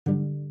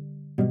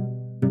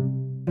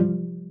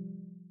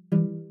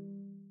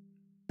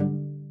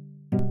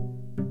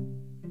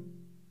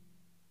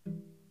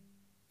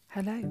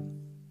Hello,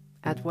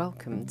 and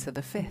welcome to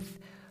the 5th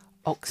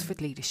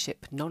Oxford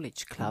Leadership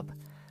Knowledge Club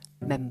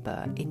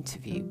member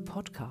interview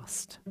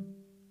podcast.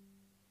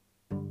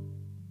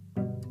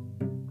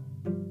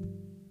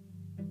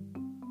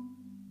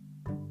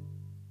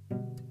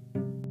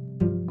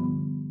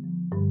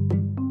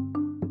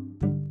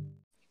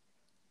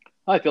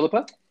 Hi,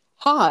 Philippa.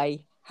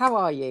 Hi, how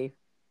are you?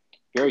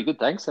 Very good,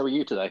 thanks. How are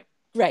you today?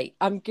 Great,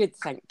 I'm good,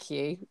 thank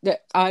you.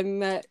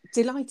 I'm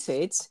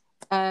delighted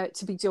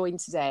to be joined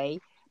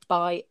today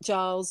by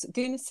Giles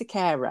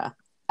Gunesekera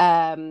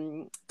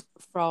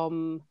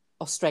from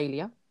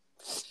Australia.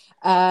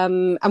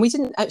 And we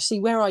didn't actually,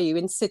 where are you?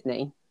 In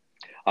Sydney?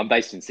 I'm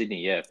based in Sydney,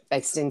 yeah.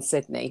 Based in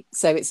Sydney.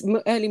 So it's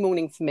early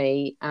morning for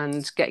me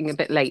and getting a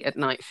bit late at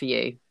night for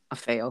you, I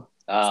feel.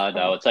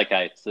 No, it's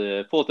okay. It's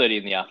 4:30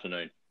 in the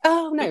afternoon.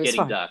 Oh, no, It's it's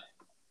getting fine. dark.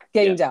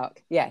 Getting Yeah.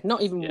 dark. Yeah,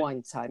 not even Yeah.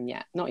 wine time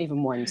yet. Not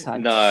even wine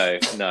time. No,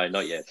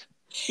 not yet.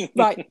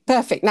 Right,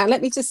 perfect. Now,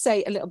 let me just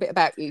say a little bit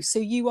about you. So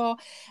you are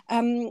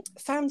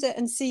founder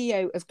and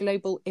CEO of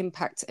Global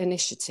Impact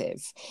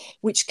Initiative,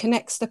 which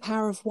connects the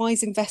power of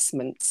wise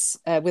investments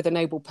with a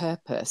noble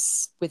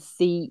purpose with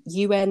the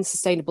UN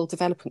Sustainable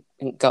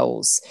Development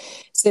Goals.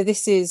 So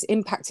this is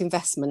impact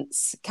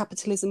investments,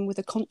 capitalism with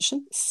a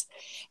conscience.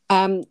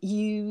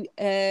 You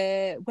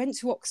went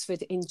to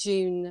Oxford in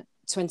June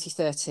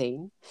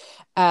 2013.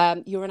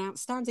 You're an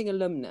outstanding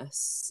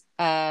alumnus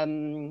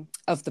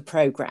of the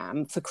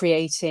programme for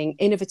creating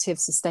innovative,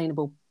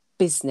 sustainable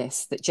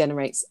business that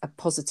generates a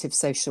positive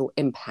social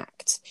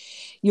impact.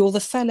 You're the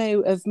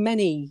fellow of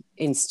many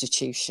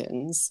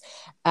institutions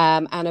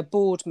and a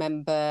board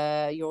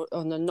member. You're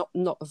on a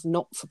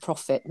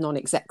not-for-profit,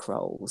 non-exec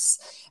roles.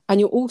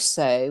 And you're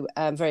also,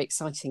 very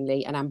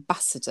excitingly, an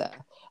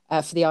ambassador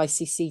for the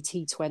ICC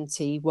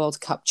T20 World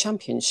Cup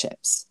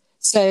Championships.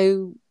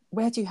 So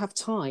where do you have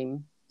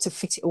time to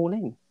fit it all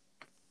in?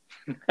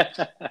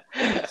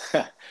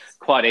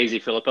 Quite easy,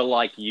 Philippa.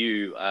 Like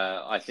you,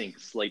 I think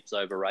sleep's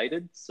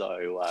overrated.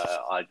 So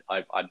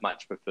I'd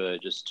much prefer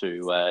just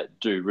to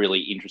do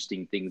really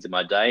interesting things in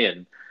my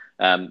day.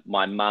 And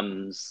my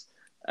mum's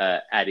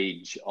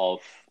adage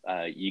of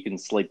you can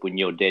sleep when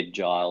you're dead,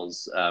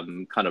 Giles,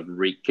 kind of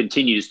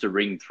continues to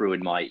ring through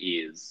in my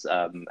ears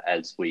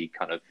as we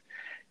kind of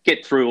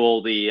get through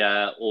all the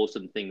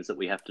awesome things that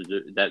we have to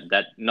do, that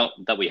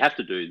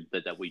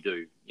we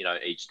do,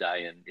 each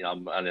day. And,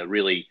 I'm in a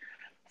really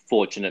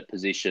fortunate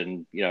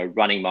position,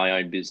 running my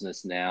own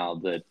business now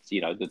that,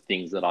 the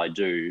things that I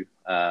do,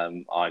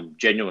 I'm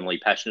genuinely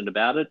passionate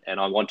about it and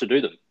I want to do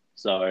them.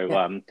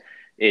 So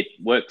it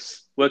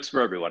works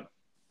for everyone.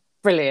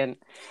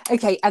 Brilliant.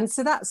 Okay, and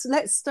so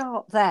let's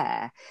start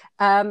there,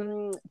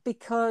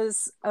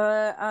 because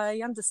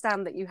I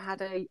understand that you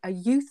had a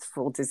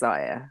youthful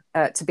desire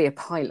to be a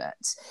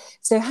pilot.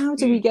 So how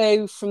do we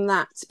go from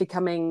that to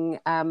becoming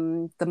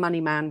the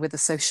money man with a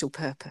social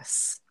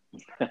purpose?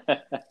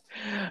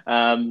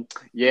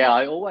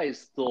 I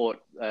always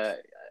thought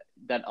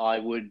that I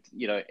would,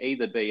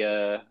 either be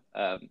a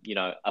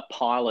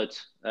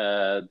pilot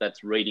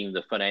that's reading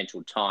the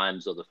Financial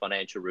Times or the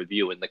Financial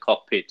Review in the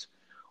cockpit,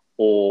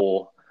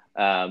 or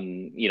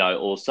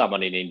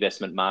someone in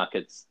investment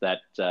markets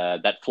that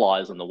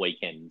flies on the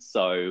weekends.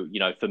 So,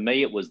 for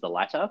me, it was the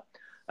latter.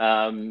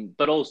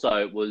 But also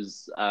it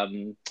was,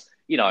 I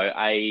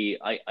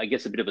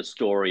guess a bit of a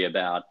story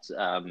about,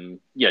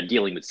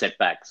 dealing with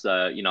setbacks.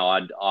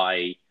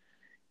 I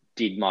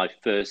did my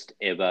first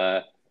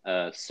ever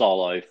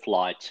solo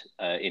flight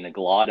in a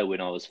glider when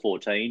I was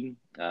 14,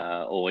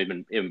 or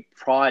even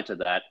prior to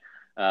that.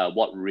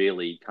 What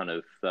really kind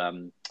of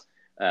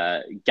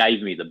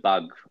gave me the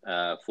bug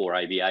for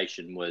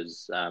aviation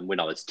was when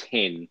I was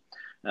 10.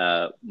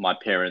 My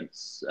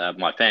parents,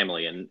 my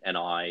family, and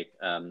I,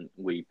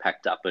 we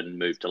packed up and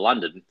moved to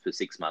London for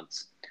 6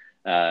 months.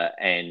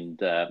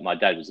 And my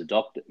dad was a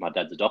doctor. My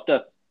dad's a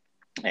doctor,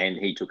 and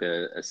he took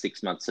a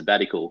 6-month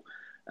sabbatical.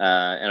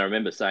 And I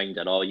remember saying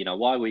that,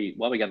 why are we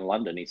going to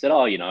London? He said,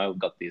 I've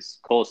got this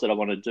course that I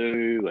want to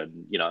do,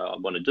 and I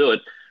want to do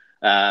it.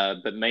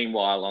 But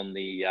meanwhile, on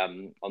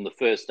the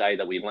first day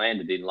that we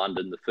landed in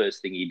London, the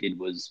first thing he did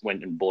was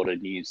went and bought a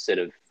new set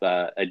of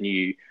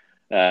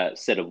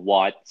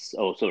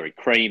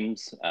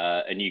creams,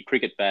 a new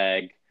cricket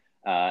bag,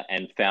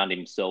 and found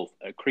himself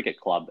a cricket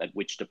club at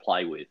which to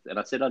play with. And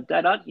I said,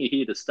 Dad, aren't you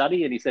here to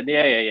study? And he said,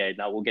 yeah.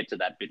 No, we'll get to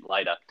that bit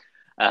later.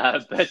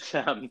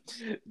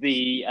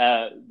 We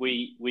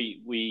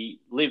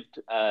lived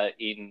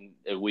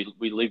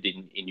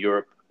in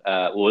Europe,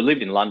 or we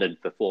lived in London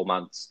for 4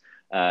 months.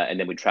 And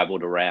then we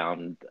travelled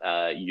around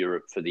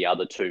Europe for the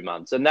other 2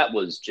 months. And that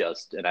was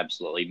just an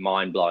absolutely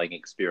mind-blowing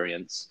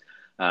experience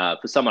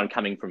for someone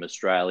coming from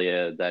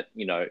Australia that,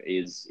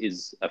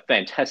 is a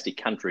fantastic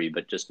country,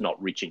 but just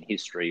not rich in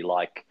history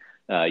like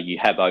you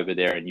have over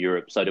there in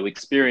Europe. So to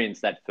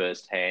experience that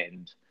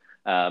firsthand,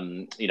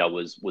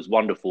 was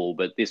wonderful.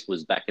 But this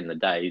was back in the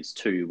days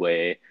too,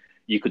 where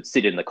you could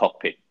sit in the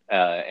cockpit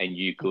and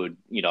you could,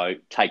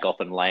 take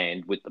off and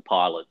land with the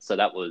pilot. So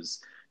that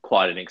was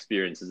quite an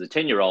experience as a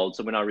 10-year-old.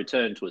 So when I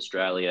returned to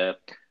Australia,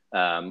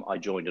 I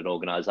joined an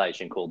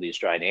organisation called the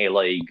Australian Air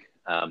League,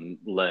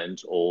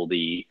 learned all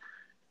the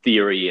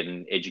theory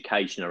and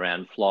education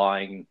around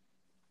flying,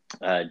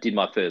 did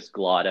my first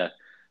glider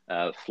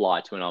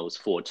flight when I was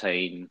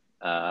 14.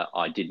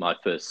 I did my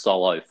first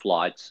solo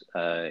flight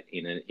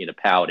in a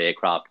powered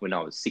aircraft when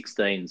I was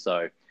 16.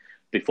 So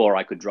before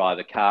I could drive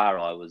a car,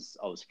 I was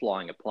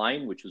flying a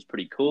plane, which was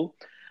pretty cool.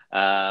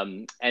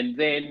 And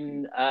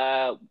then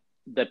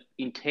the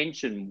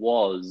intention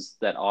was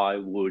that I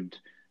would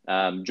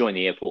join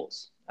the Air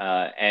Force.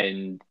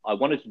 And I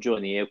wanted to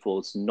join the Air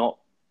Force not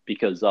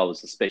because I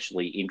was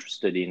especially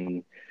interested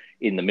in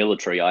the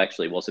military. I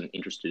actually wasn't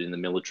interested in the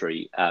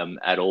military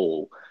at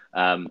all.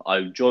 I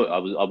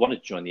wanted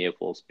to join the Air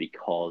Force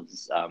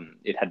because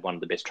it had one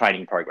of the best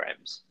training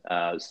programs.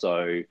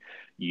 So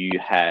you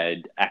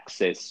had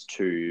access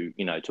to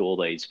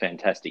all these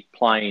fantastic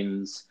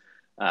planes.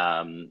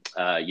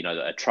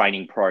 A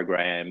training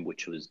program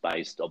which was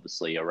based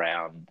obviously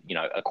around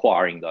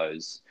acquiring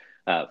those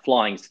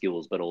flying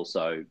skills, but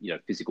also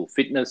physical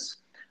fitness.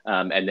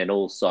 And then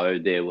also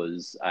there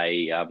was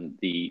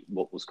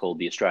what was called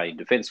the Australian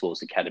Defence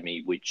Force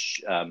Academy,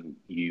 which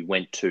you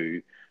went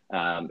to.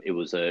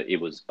 It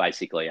was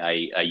basically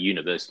a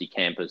university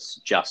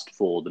campus just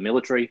for the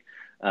military,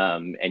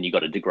 and you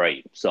got a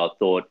degree. So I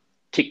thought,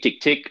 tick, tick,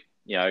 tick.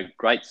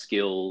 Great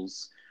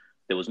skills.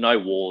 There was no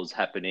wars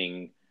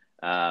happening,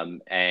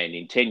 and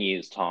in 10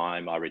 years'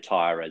 time, I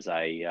retire as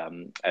a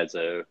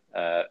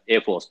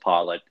Air Force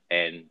pilot.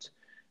 And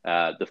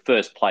the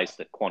first place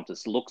that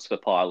Qantas looks for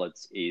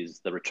pilots is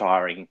the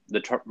retiring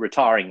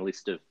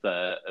list of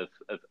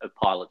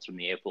pilots from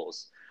the Air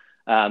Force.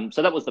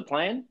 So that was the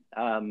plan.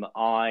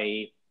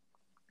 I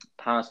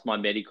passed my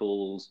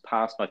medicals,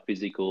 passed my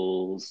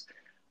physicals.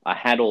 I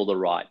had all the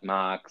right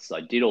marks.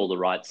 I did all the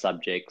right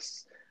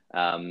subjects.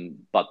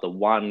 But the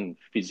one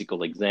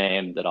physical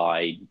exam that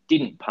I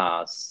didn't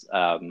pass,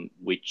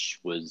 which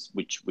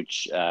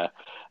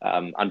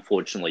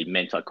unfortunately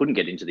meant I couldn't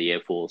get into the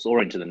Air Force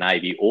or into the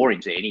Navy or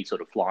into any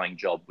sort of flying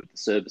job with the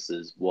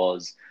services,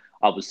 was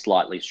I was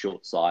slightly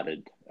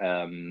short-sighted.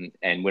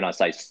 And when I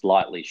say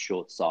slightly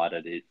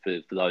short-sighted,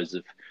 for those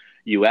of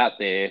you out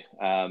there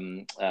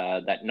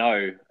that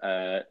know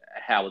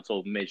how it's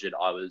all measured,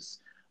 I was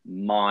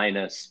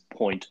minus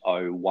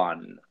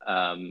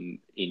 0.01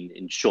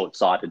 in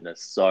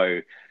short-sightedness. So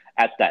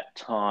at that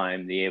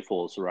time, the Air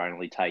Force were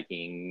only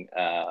taking,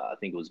 I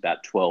think it was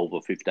about 12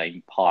 or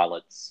 15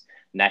 pilots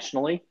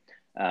nationally.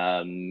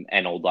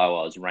 And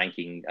although I was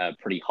ranking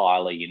pretty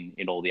highly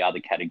in all the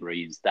other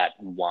categories, that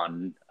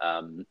one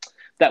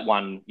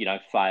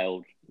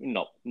failed.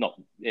 Not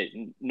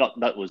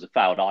that was a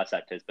failed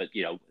ISAT test, but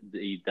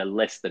the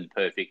less than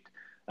perfect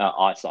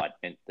eyesight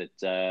meant that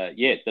that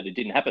it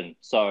didn't happen.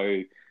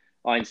 So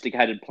I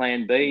instigated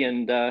Plan B,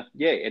 and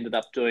ended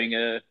up doing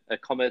a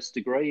commerce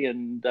degree,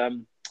 and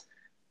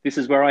this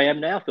is where I am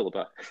now,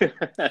 Philippa,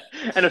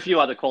 and a few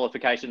other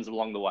qualifications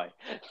along the way.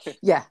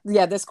 Yeah,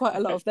 there's quite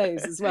a lot of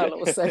those as well,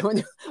 also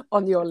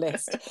on your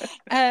list.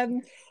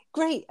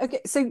 Great.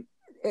 Okay, so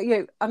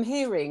I'm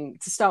hearing,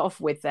 to start off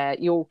with,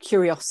 your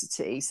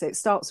curiosity. So it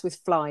starts with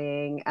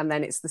flying, and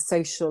then it's the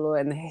social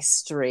and the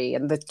history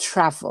and the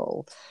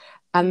travel.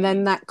 And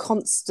then that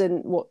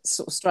constant, what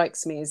sort of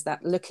strikes me is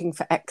that looking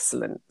for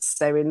excellence.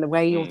 So in the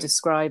way you're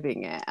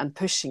describing it and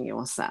pushing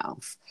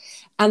yourself.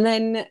 And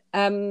then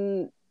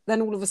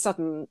all of a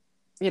sudden,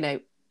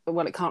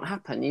 well, it can't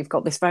happen. You've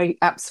got this very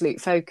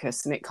absolute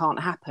focus and it can't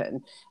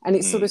happen. And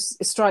it sort of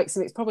strikes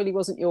me, it probably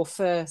wasn't your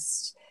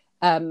first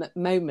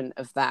moment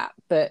of that.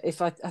 But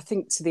if I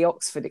think to the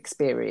Oxford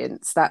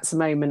experience, that's a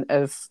moment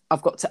of,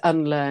 I've got to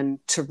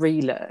unlearn to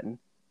relearn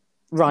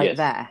right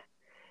there.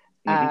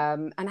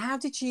 And how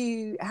did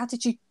you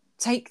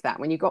take that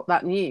when you got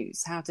that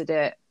news? How did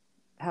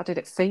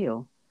it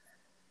feel?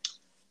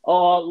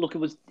 Oh, look, it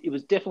was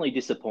definitely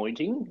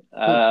disappointing,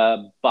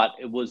 but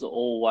it was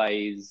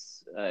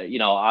always,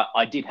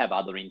 I did have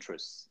other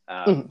interests,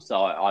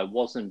 so I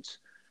wasn't,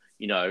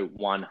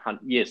 100.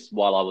 Yes,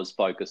 while I was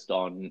focused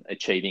on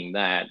achieving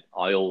that,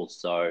 I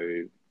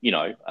also,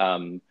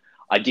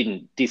 I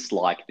didn't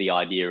dislike the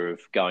idea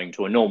of going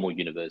to a normal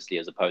university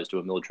as opposed to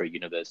a military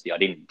university. I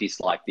didn't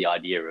dislike the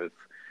idea of,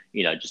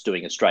 just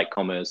doing a straight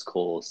commerce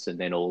course. And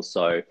then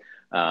also,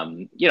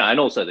 and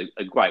also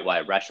a great way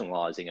of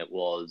rationalizing it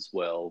was,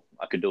 well,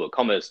 I could do a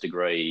commerce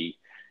degree,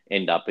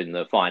 end up in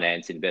the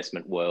finance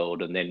investment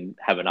world, and then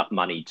have enough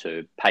money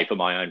to pay for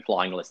my own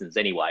flying lessons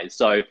anyway.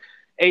 So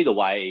either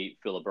way,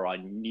 Philippa, I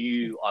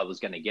knew I was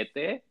going to get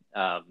there.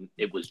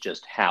 It was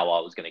just how I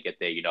was going to get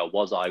there.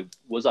 Was I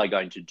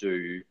going to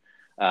do...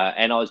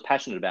 and I was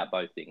passionate about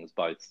both things,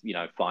 both,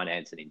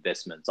 finance and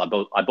investments. I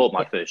bought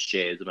my first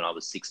shares when I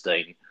was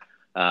 16.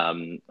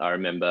 I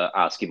remember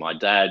asking my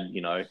dad,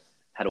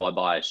 how do I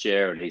buy a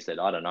share? And he said,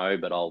 I don't know,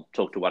 but I'll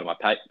talk to one of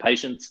my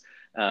patients.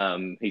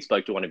 He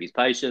spoke to one of his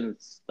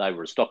patients. They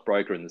were a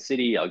stockbroker in the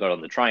city. I got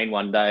on the train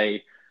one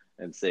day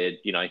and said,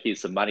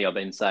 here's some money I've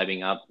been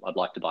saving up. I'd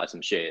like to buy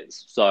some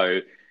shares. So,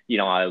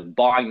 I was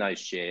buying those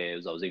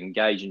shares. I was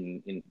engaged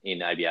in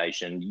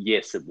aviation.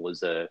 Yes, it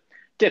was a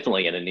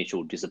definitely an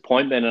initial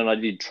disappointment. And I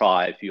did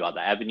try a few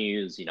other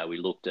avenues. We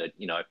looked at,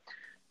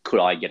 could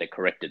I get it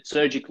corrected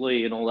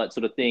surgically and all that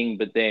sort of thing?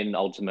 But then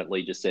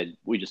ultimately just said,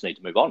 we just need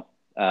to move on.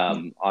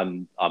 I'm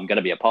going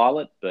to be a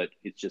pilot, but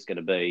it's just going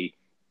to be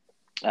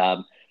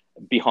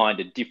behind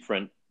a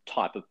different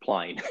type of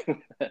plane.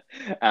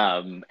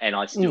 And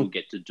I still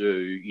get to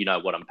do,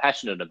 what I'm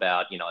passionate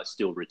about. I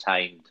still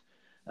retained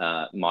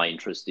my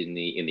interest in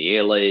the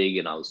Air League,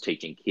 and I was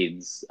teaching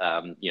kids,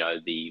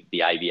 the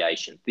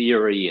aviation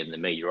theory and the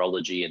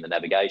meteorology and the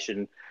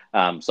navigation.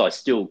 So I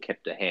still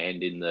kept a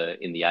hand in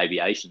the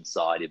aviation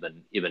side,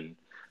 even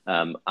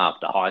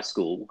after high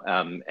school,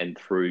 and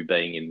through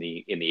being in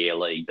the Air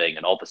League, being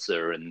an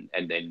officer, and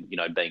then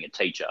being a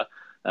teacher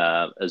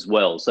as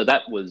well. So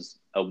that was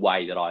a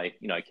way that I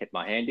kept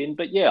my hand in.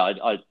 But yeah,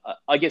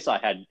 I guess I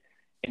had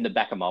in the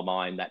back of my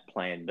mind that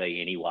plan B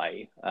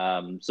anyway.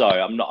 So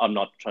I'm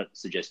not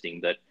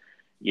suggesting that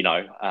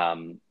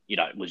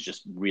it was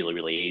just really,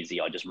 really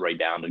easy. I just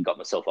rebounded, got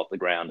myself off the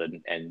ground,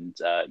 and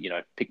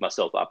picked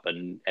myself up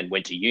and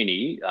went to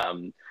uni.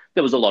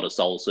 There was a lot of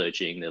soul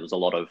searching. There was a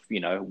lot of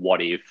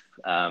what if,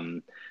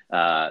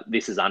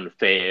 this is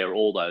unfair,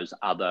 all those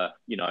other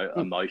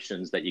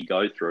emotions that you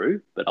go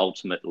through. But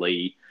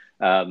ultimately,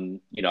 we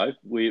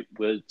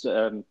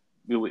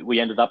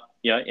ended up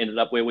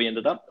where we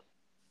ended up.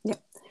 Yeah,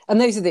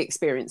 and those are the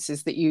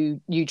experiences that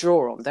you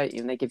draw on, don't you?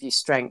 And they give you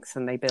strength,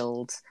 and they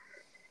build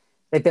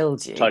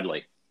you.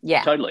 Totally.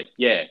 Yeah. Totally.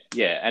 Yeah.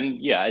 And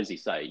yeah, as you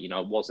say,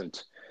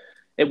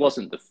 it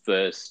wasn't the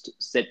first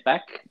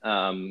setback.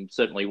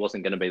 Certainly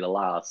wasn't going to be the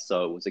last.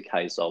 So it was a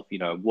case of,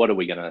 how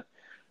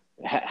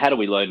do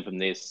we learn from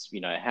this?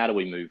 How do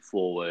we move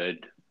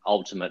forward?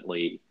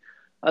 Ultimately,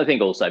 I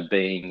think also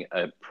being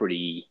a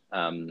pretty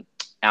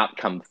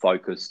outcome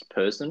focused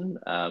person,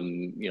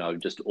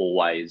 just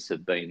always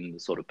have been the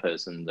sort of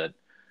person that,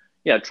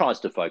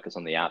 tries to focus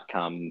on the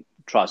outcome,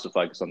 tries to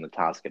focus on the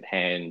task at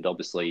hand.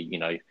 Obviously,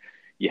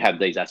 you have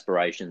these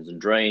aspirations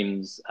and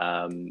dreams,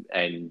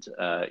 and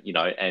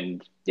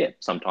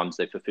sometimes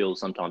they're fulfilled,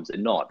 sometimes they're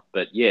not.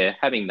 But yeah,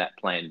 having that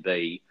plan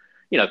B,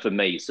 for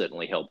me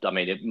certainly helped. I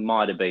mean, it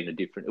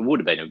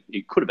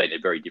could have been a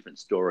very different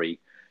story,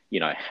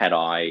 had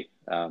I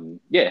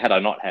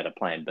not had a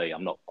plan B.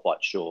 I'm not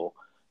quite sure,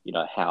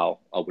 how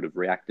I would have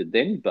reacted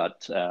then,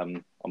 but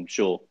I'm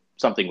sure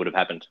something would have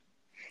happened.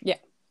 Yeah,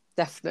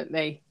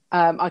 definitely.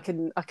 I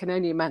can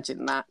only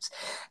imagine that.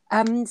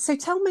 So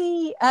tell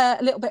me a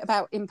little bit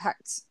about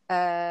impact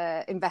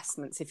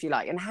investments, if you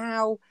like, and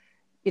how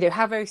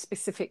very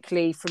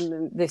specifically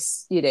from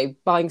this,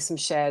 buying some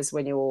shares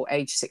when you're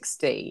age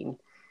 16,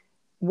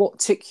 what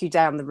took you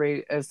down the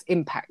route of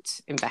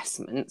impact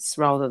investments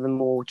rather than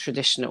more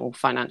traditional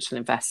financial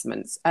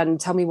investments? And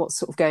tell me what's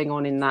sort of going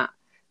on in that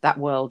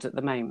world at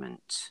the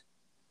moment.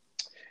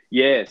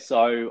 Yeah,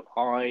 so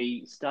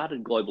I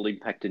started Global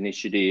Impact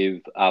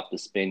Initiative after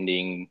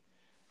spending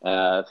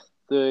 20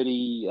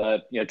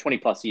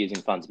 plus years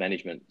in funds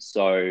management.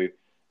 So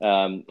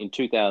in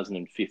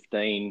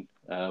 2015,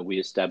 I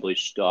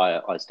established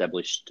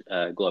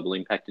Global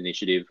Impact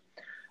Initiative.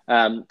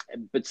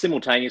 But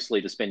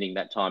simultaneously to spending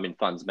that time in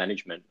funds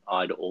management,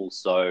 I'd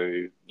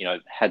also,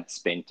 had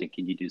spent and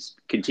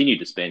continue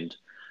to spend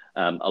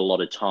a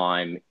lot of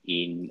time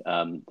in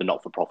the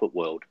not-for-profit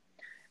world.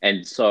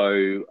 And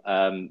so,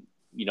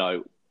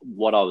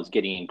 what I was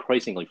getting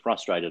increasingly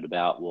frustrated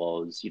about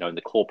was, in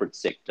the corporate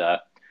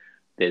sector,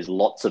 there's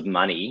lots of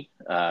money,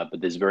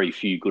 but there's very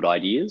few good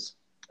ideas.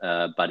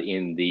 But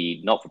in the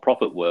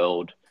not-for-profit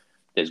world,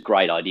 there's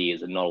great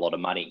ideas and not a lot of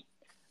money.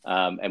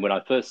 And when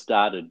I first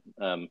started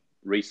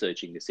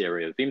researching this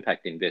area of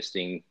impact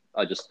investing,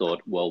 I just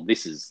thought, well,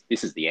 this is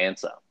the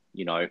answer.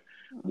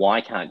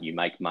 Why can't you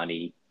make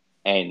money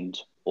and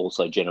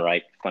also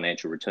generate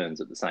financial returns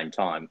at the same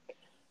time?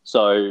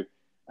 So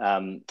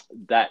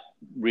that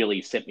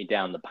really set me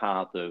down the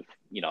path of,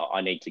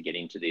 I need to get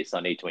into this. I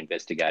need to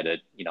investigate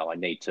it. I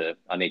need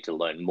to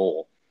learn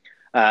more.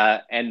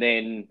 And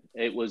then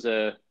it was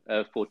a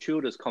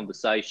fortuitous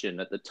conversation.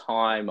 At the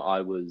time,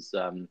 I was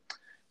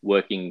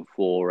working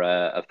for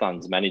a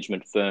funds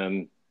management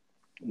firm.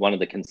 One of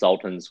the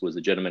consultants was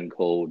a gentleman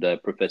called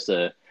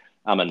Professor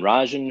Aman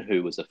Rajan,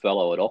 who was a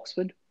fellow at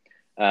Oxford.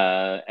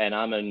 And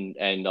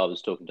I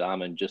was talking to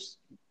Aman just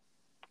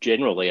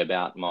generally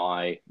about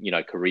my,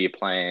 career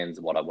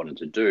plans, what I wanted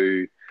to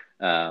do.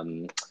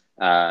 And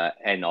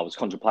I was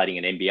contemplating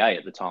an MBA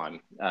at the time.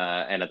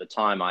 And at the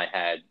time I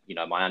had,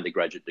 my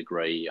undergraduate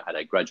degree, I had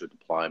a graduate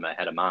diploma, I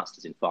had a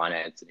master's in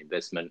finance and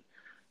investment.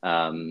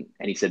 And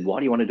he said, why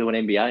do you want to do an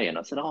MBA? And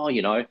I said,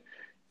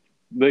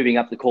 moving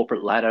up the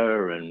corporate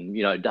ladder and,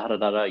 I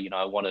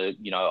want to,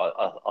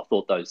 I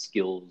thought those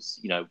skills,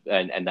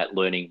 and that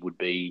learning would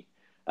be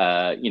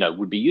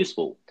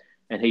useful.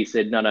 And he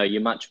said, no,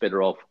 you're much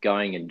better off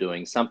going and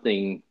doing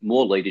something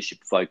more leadership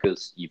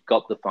focused. You've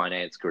got the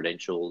finance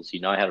credentials, you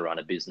know how to run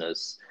a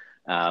business.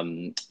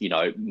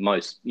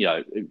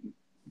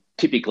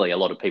 Typically a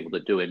lot of people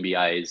that do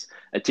MBAs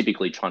are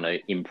typically trying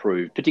to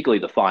improve, particularly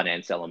the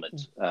finance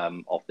element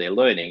of their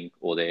learning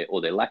or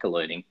their lack of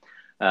learning.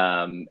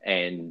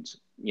 And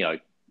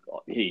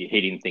he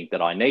didn't think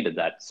that I needed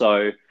that.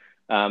 So,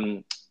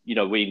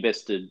 we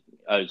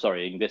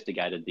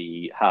investigated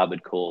the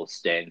Harvard course,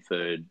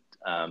 Stanford,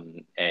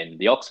 and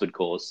the Oxford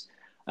course.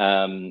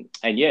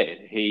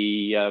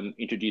 He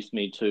introduced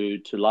me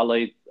to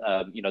Lully.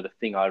 The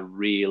thing I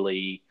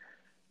really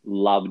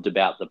loved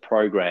about the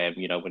program,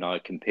 when I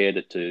compared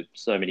it to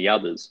so many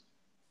others,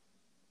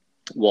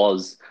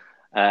 was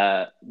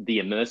the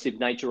immersive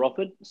nature of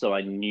it. So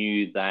I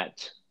knew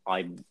that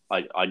I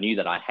knew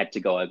that I had to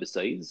go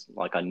overseas.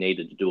 Like, I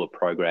needed to do a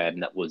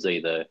program that was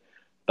either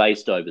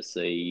based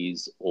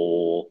overseas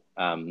or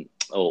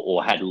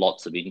had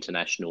lots of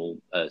international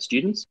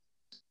students.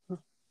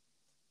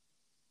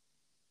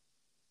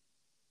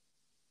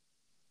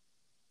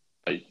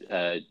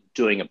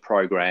 Doing a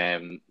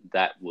program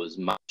that was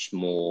much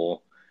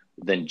more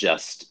than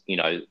just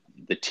the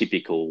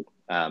typical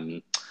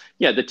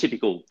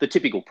the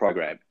typical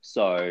program.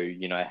 So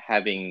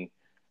having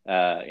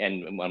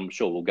and I'm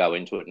sure we'll go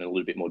into it in a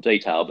little bit more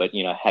detail, but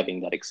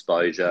having that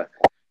exposure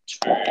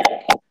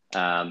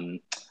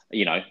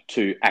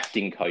to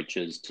acting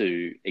coaches,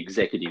 to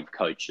executive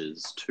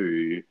coaches,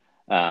 to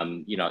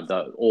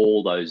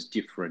all those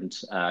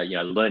different,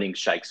 learning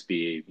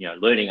Shakespeare,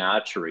 learning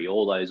archery,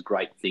 all those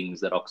great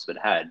things that Oxford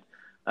had.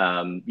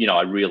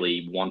 I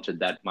really wanted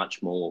that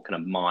much more kind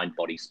of mind,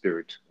 body,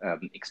 spirit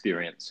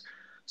experience.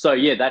 So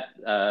that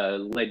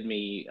led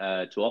me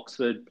to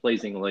Oxford.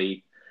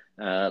 Pleasingly,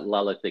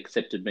 Lalith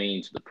accepted me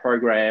into the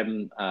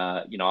program.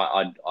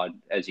 I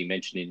as you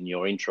mentioned in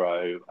your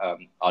intro,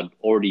 I'd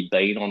already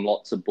been on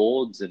lots of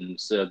boards and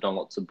served on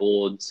lots of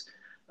boards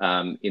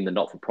in the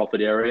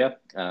not-for-profit area,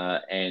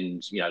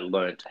 and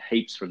learned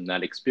heaps from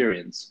that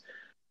experience.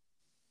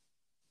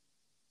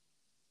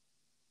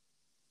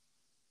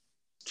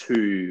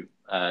 To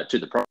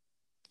the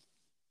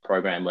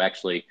program, we're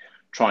actually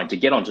trying to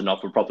get onto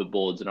not-for-profit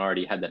boards, and I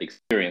already had that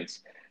experience.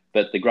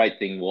 But the great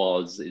thing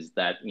is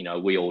that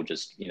we all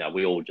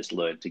just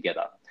learned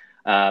together,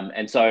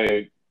 and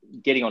so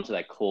getting onto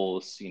that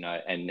course,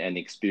 and the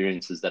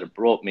experiences that it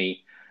brought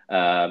me,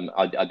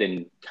 I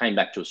then came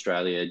back to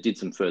Australia, did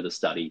some further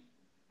study,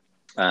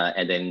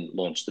 and then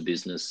launched the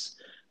business,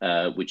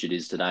 which it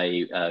is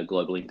today,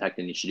 Global Impact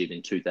Initiative,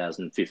 in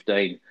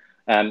 2015.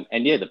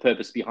 The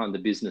purpose behind the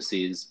business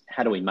is,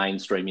 how do we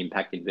mainstream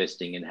impact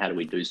investing, and how do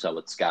we do so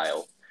at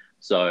scale?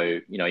 So,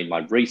 in my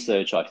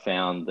research, I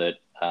found that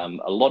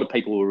a lot of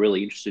people were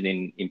really interested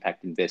in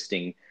impact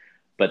investing,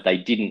 but they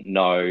didn't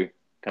know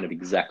kind of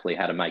exactly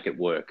how to make it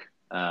work.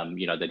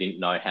 They didn't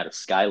know how to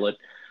scale it.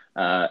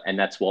 And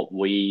that's what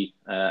we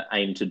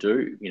aim to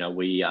do.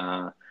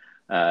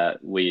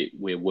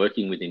 We're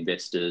working with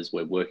investors,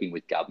 we're working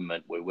with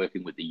government, we're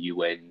working with the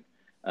UN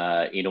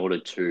in order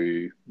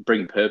to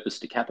bring purpose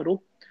to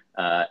capital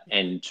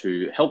and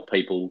to help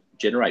people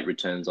generate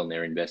returns on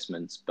their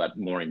investments, but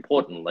more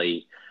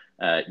importantly,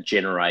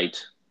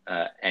 generate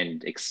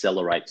and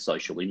accelerate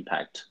social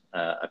impact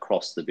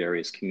across the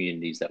various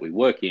communities that we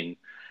work in,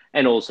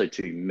 and also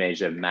to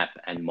measure, map,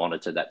 and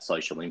monitor that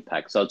social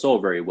impact. So it's all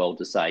very well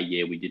to say,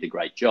 yeah, we did a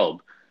great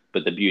job,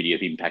 but the beauty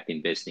of impact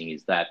investing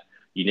is that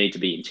you need to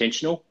be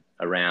intentional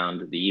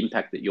around the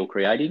impact that you're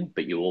creating,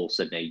 but you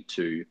also need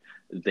to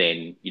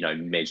then,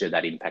 measure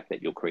that impact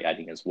that you're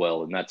creating as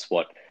well. And that's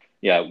what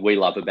we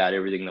love about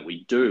everything that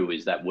we do,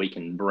 is that we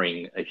can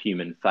bring a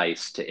human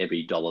face to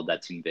every dollar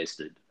that's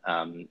invested.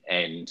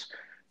 And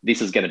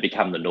this is going to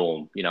become the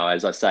norm.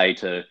 As I say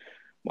to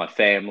my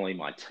family,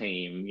 my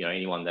team,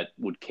 anyone that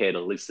would care to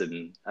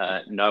listen,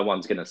 no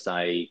one's going to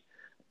say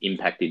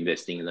impact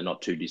investing in the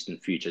not too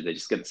distant future. They're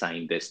just going to say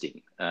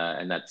investing.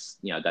 And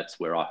that's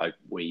where I hope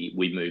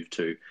we move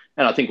to.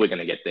 And I think we're going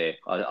to get there.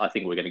 I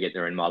think we're going to get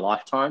there in my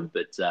lifetime.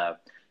 But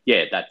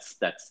that's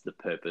the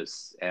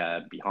purpose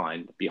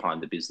behind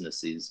the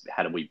business, is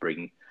how do we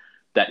bring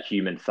that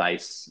human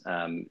face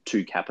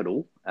to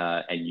capital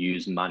and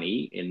use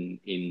money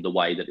in the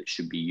way that it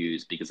should be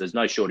used, because there's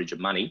no shortage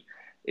of money.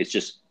 It's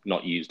just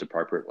not used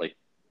appropriately.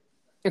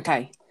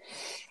 Okay.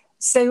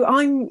 So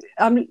I'm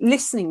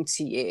listening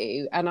to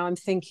you, and I'm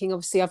thinking,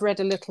 obviously, I've read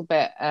a little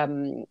bit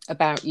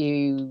about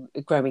you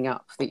growing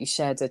up, that you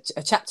shared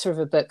a chapter of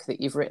a book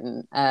that you've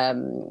written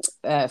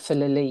for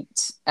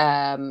Lilith.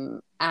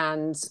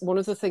 And one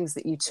of the things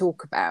that you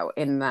talk about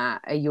in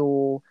that are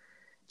your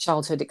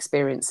childhood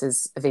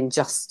experiences of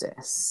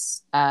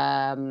injustice.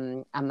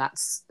 And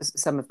that's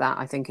some of that,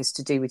 I think, is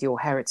to do with your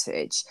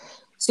heritage.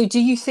 So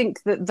do you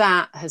think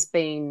that has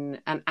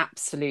been an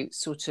absolute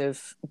sort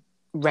of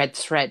red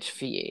thread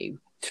for you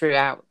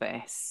throughout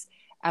this?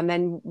 And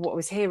then what I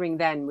was hearing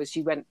then was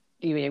when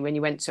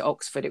you went to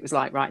Oxford, it was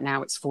like, right,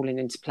 now it's falling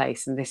into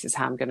place, and this is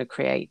how I'm going to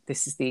create,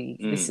 this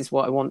is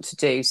what I want to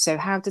do. So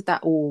how did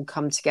that all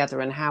come together,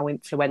 and how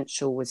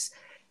influential was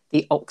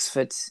the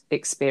Oxford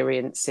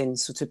experience in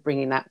sort of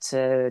bringing that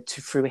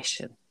to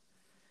fruition?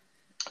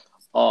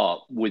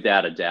 Oh,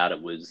 without a doubt,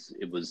 it was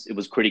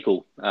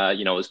critical.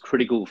 It was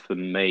critical for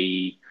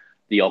me,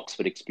 the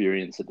Oxford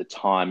experience at the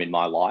time in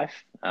my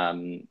life,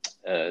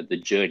 the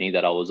journey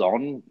that I was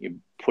on,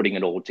 putting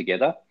it all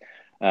together.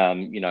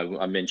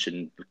 I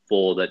mentioned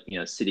before that,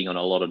 sitting on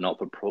a lot of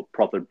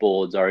not-for-profit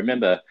boards. I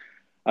remember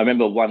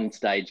one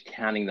stage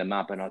counting them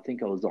up, and I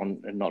think I was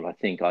on, not I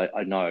think,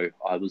 I know,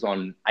 I was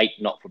on 8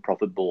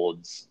 not-for-profit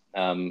boards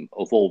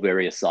of all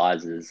various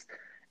sizes,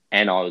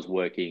 and I was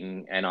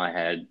working, and I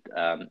had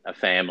a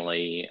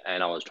family,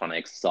 and I was trying to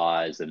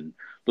exercise and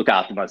look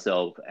after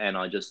myself, and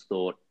I just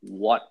thought,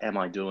 what am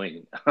I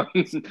doing?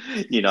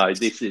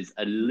 This is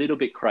a little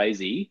bit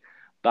crazy,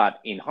 but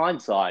in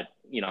hindsight,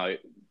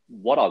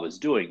 what I was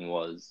doing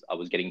was I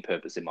was getting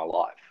purpose in my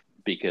life,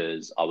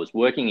 because I was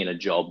working in a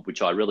job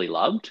which I really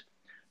loved,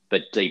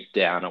 but deep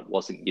down it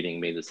wasn't giving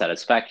me the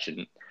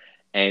satisfaction.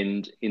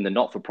 And in the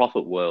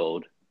not-for-profit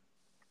world,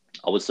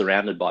 I was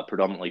surrounded by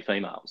predominantly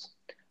females.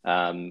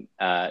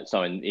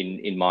 So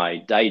in my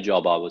day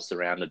job, I was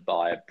surrounded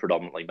by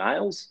predominantly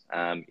males.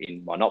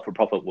 In my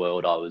not-for-profit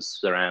world, I was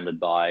surrounded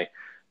by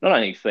not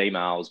only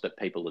females, but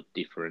people of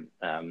different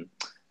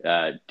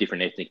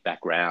ethnic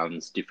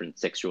backgrounds, different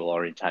sexual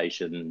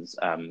orientations.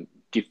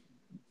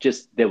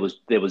 Just there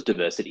was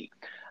diversity.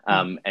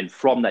 And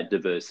from that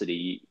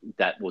diversity,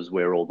 that was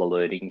where all the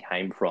learning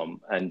came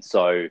from. And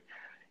so,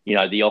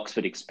 the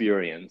Oxford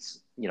experience,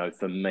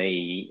 for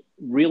me,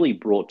 really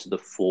brought to the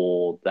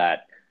fore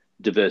that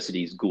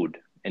diversity is good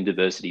and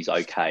diversity is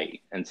okay.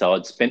 And so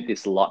I'd spent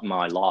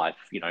my life,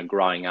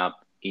 growing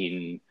up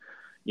in,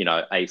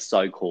 a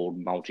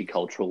so-called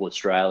multicultural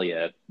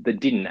Australia that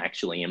didn't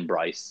actually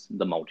embrace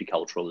the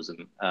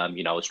multiculturalism.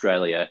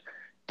 Australia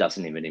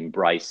doesn't even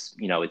embrace,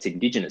 its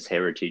Indigenous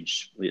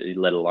heritage,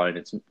 let alone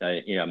its,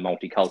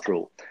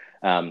 multicultural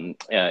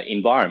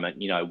environment.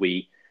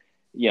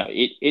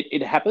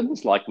 It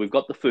happens. Like, we've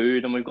got the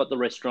food and we've got the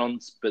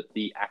restaurants, but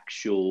the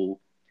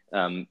actual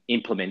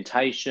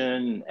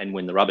implementation, and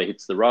when the rubber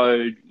hits the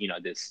road,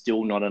 there's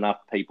still not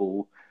enough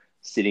people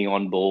sitting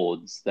on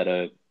boards that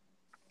are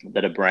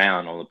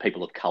brown, or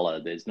people of color.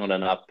 There's not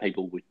enough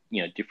people with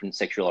different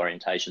sexual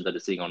orientations that are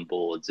sitting on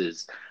boards.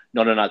 There's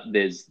not enough.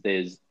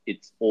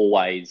 It's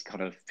always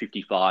kind of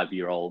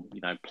 55-year-old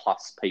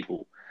plus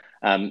people.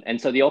 And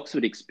so the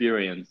Oxford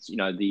experience,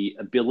 the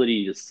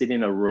ability to sit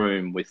in a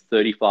room with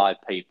 35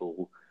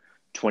 people,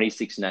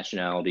 26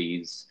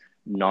 nationalities,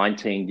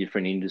 19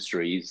 different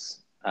industries,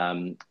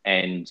 and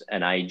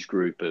an age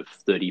group of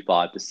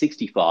 35 to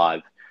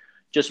 65,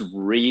 just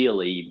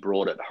really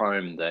brought it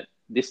home that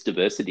this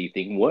diversity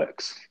thing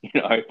works.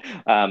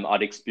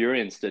 I'd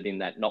experienced it in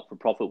that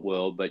not-for-profit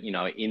world, but,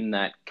 in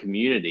that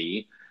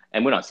community.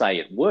 And when I say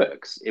it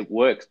works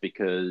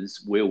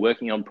because we're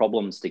working on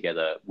problems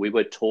together. We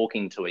were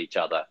talking to each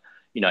other.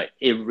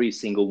 Every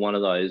single one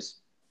of those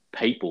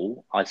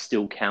people I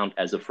still count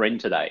as a friend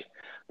today.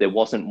 There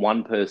wasn't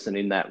one person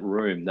in that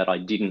room that I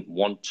didn't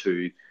want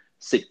to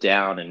sit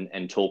down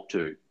and talk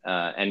to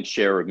and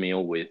share a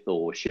meal with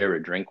or share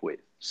a drink with.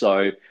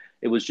 So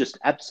it was just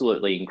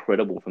absolutely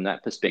incredible from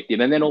that perspective.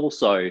 And then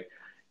also,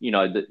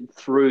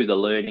 through the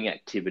learning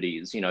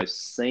activities,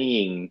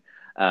 seeing,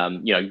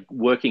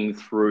 working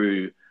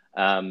through,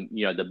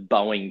 the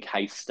Boeing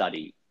case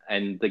study,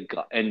 and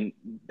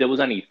there was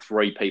only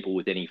 3 people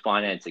with any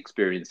finance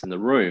experience in the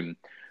room,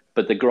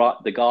 but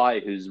the guy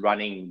who's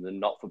running the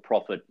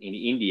not-for-profit in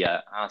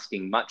India,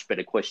 asking much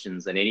better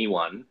questions than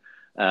anyone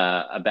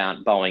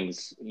about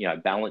Boeing's,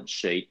 balance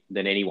sheet,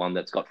 than anyone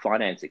that's got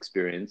finance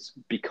experience,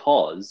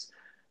 because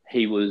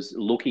he was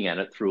looking at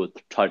it through a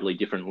totally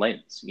different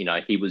lens.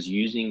 He was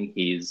using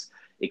his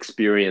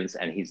experience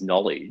and his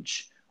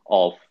knowledge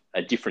of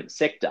a different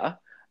sector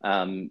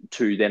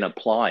to then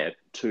apply it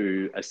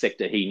to a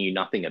sector he knew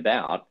nothing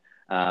about,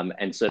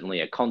 and certainly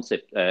a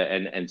concept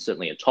and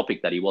certainly a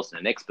topic that he wasn't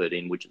an expert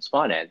in, which is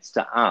finance,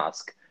 to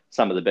ask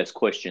some of the best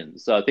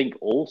questions. So I think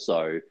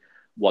also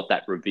what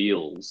that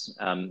reveals,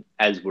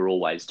 as we're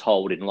always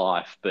told in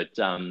life, but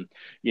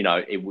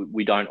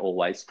we don't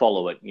always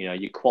follow it.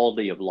 Your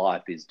quality of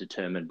life is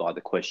determined by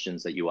the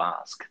questions that you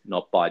ask,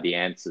 not by the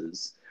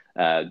answers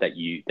that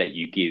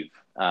you give.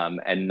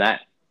 And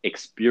that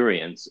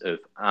experience of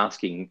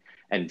asking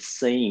and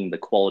seeing the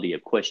quality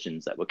of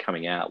questions that were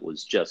coming out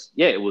was just,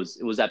 it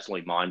was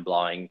absolutely mind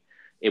blowing.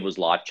 It was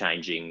life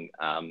changing,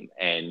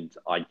 and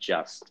I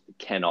just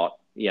cannot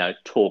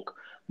talk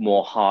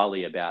more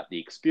highly about the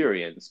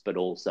experience, but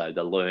also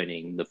the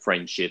learning, the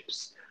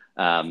friendships,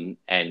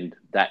 and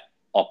that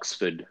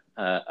Oxford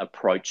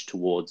approach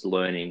towards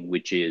learning,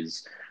 which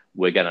is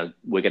we're going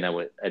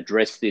to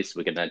address this,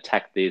 we're going to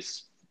attack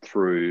this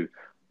through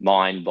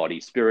mind,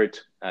 body,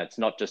 spirit. It's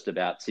not just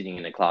about sitting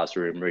in a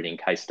classroom reading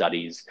case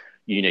studies.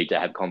 You need to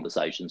have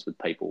conversations with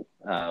people,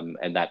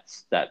 and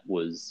that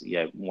was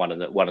one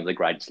of the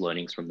greatest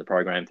learnings from the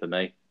program for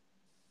me.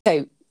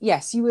 So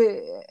yes, you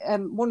were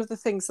one of the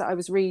things that I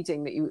was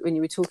reading that when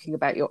you were talking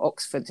about your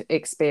Oxford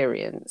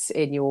experience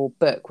in your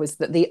book was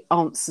that the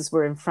answers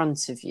were in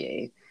front of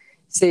you.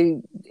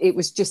 So it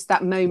was just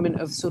that moment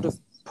of sort of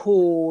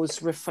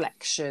pause,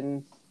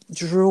 reflection,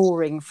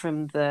 drawing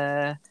from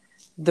the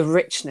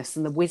richness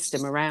and the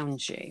wisdom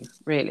around you,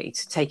 really,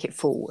 to take it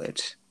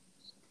forward.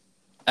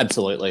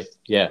 Absolutely,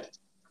 yeah.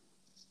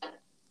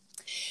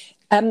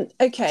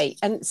 Okay,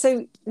 and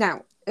so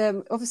now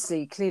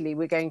obviously, clearly,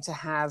 we're going to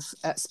have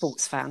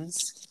sports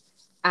fans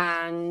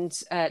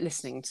and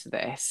listening to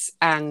this,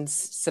 and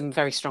some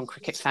very strong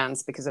cricket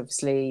fans, because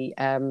obviously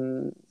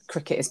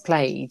cricket is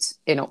played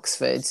in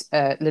Oxford.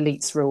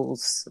 Lalit's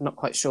rules, I'm not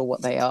quite sure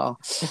what they are.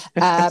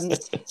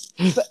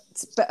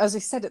 But as I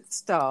said at the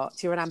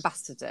start, you're an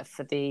ambassador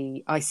for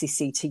the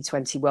ICC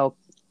T20 World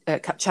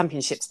Cup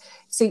Championships.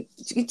 So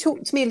you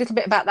talk to me a little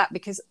bit about that,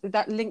 because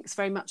that links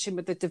very much in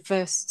with the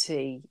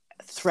diversity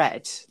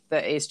thread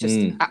that is just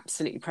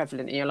absolutely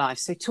prevalent in your life.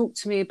 So talk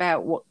to me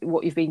about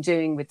what you've been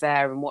doing with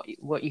there and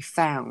what you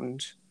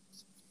found.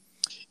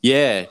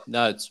 Yeah,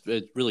 no, it's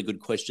a really good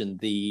question.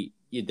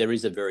 There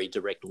is a very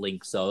direct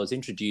link. So I was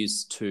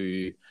introduced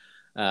to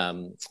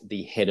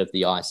the head of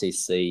the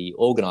ICC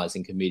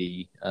organising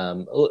committee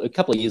a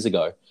couple of years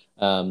ago.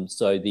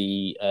 So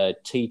the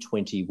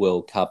T20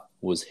 World Cup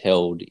was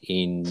held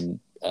in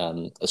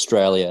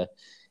Australia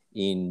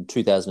in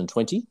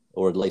 2020,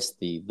 or at least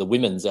the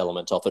women's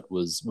element of it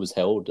was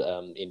held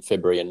in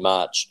February and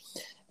March.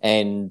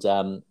 And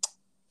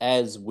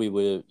as we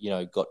were,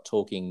 got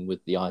talking with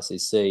the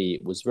ICC,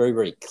 it was very,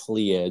 very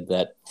clear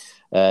that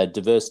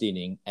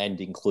diversity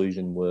and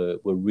inclusion were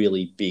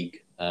really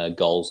big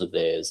goals of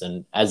theirs.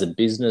 And as a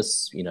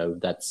business,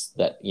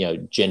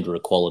 gender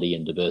equality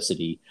and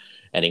diversity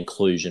and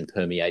inclusion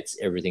permeates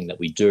everything that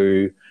we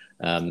do.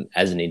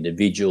 As an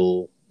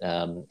individual,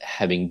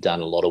 having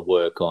done a lot of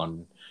work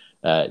on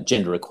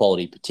gender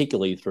equality,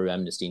 particularly through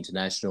Amnesty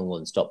International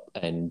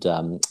and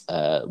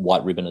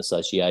White Ribbon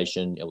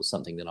Association, it was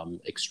something that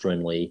I'm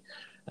extremely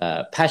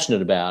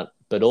passionate about.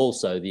 But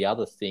also the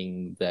other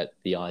thing that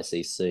the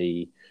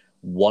ICC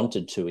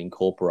wanted to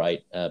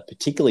incorporate,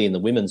 particularly in the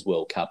Women's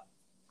World Cup,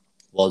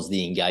 was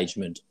the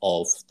engagement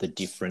of the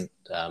different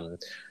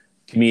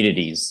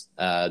communities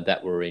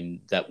that were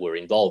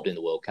involved in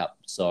the World Cup.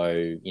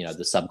 So,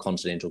 the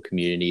subcontinental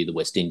community, the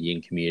West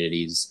Indian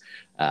communities,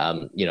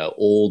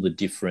 all the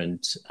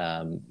different,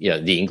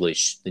 the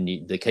English,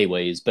 the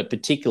Kiwis, but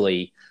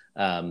particularly,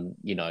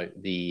 the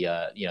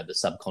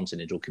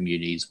subcontinental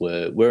communities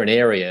were an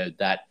area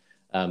that,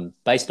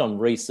 based on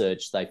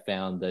research, they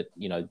found that,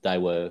 they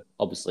were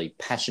obviously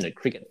passionate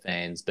cricket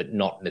fans, but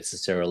not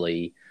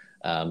necessarily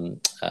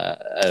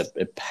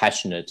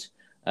passionate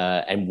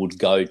and would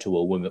go to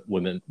a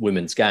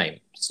women's game.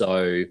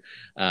 So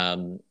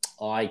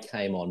I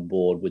came on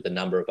board with a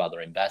number of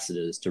other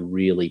ambassadors to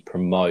really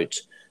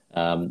promote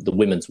the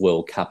Women's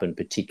World Cup, and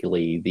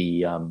particularly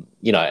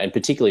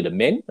particularly to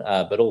men,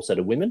 but also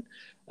to women.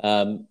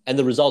 And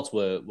the results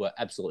were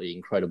absolutely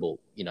incredible.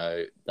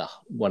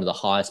 One of the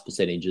highest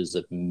percentages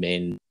of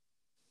men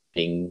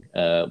being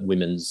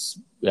women's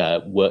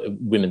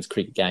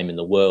cricket game in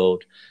the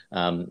world,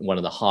 one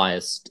of the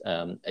highest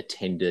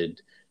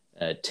attended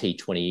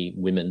T20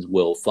 Women's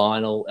World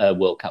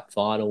Cup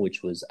final,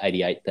 which was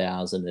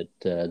 88,000 at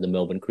the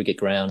Melbourne Cricket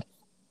Ground.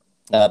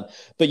 But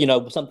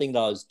something that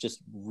I was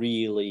just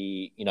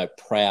really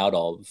proud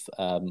of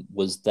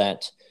was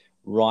that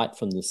right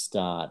from the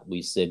start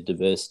we said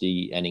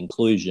diversity and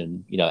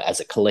inclusion. As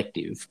a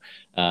collective,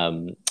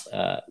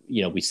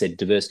 we said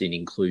diversity and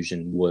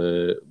inclusion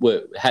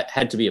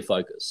had to be a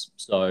focus.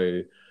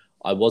 So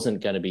I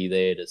wasn't going to be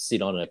there to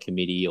sit on a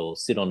committee or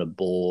sit on a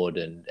board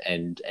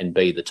and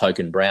be the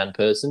token brown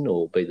person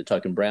or be the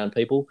token brown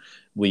people.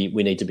 We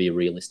need to be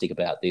realistic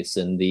about this.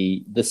 And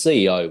the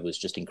CEO was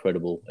just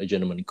incredible, a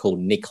gentleman called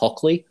Nick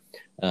Hockley,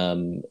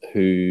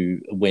 who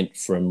went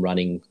from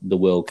running the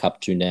World Cup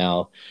to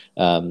now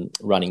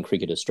running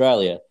Cricket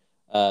Australia.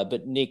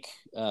 But Nick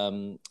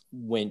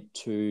went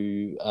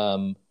to,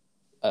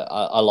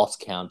 I lost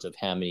count of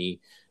how many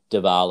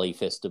Diwali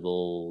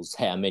festivals,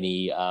 how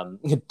many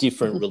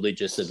different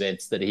religious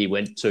events that he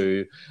went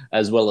to,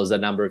 as well as a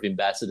number of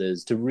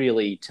ambassadors, to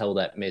really tell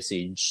that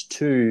message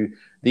to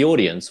the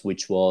audience,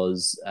 which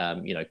was,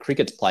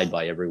 cricket's played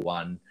by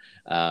everyone,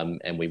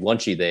 and we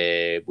want you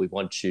there. We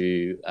want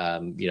you,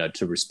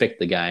 to respect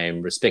the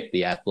game, respect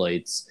the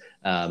athletes,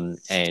 and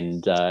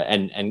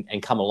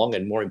come along,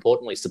 and more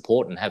importantly,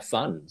 support and have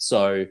fun.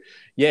 So,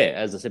 yeah,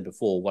 as I said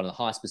before, one of the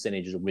highest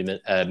percentages of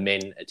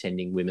men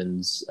attending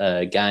women's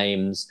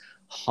games,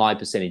 high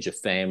percentage of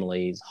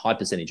families, high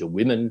percentage of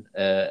women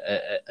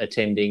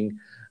attending,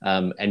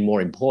 and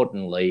more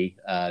importantly,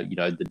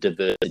 the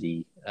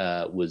diversity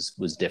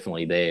was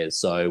definitely there.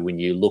 So when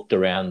you looked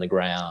around the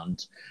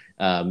ground,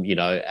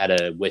 at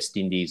a West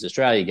Indies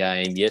Australia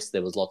game, yes,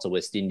 there was lots of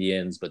West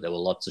Indians, but there were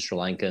lots of Sri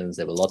Lankans,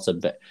 there were lots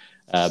of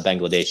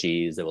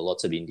Bangladeshis, there were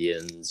lots of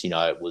Indians.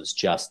 It was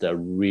just a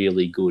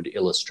really good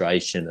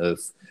illustration of,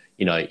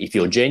 if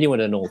you're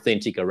genuine and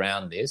authentic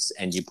around this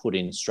and you put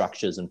in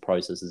structures and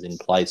processes in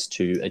place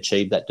to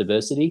achieve that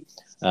diversity,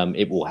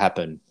 it will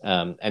happen.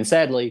 And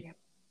sadly,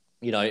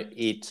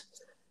 it's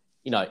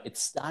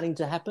starting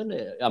to happen.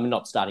 I mean,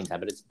 not starting to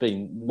happen. It's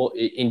been more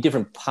in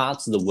different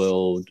parts of the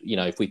world.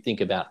 If we think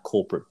about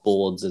corporate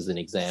boards as an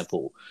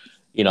example,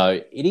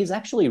 it is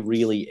actually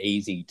really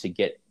easy to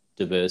get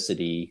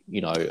diversity,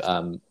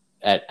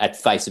 at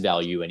face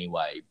value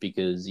anyway,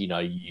 because,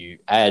 you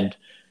add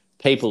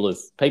people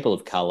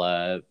of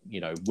color,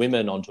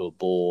 women onto a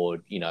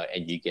board,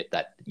 and you get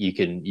that, you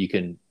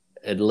can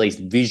at least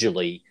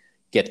visually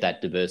get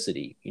that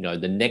diversity.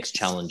 The next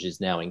challenge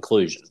is now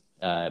inclusion,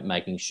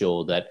 making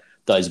sure that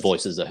those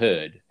voices are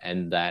heard,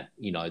 and that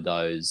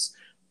those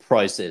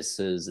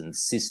processes and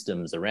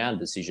systems around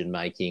decision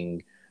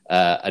making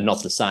are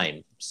not the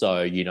same.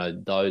 So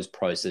those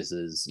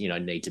processes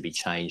need to be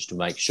changed to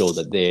make sure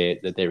that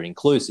they're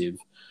inclusive.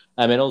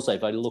 And also,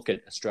 if I look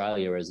at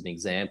Australia as an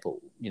example,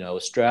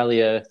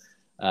 Australia,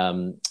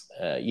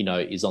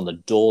 is on the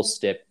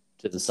doorstep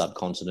to the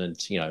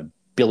subcontinent.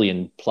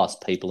 Billion plus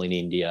people in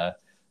India,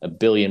 1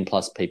 billion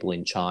plus people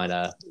in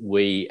China.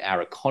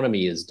 Our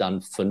economy has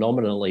done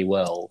phenomenally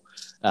well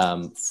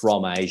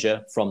from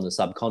Asia, from the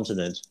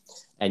subcontinent.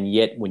 And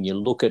yet, when you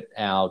look at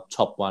our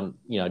top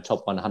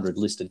 100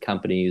 listed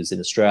companies in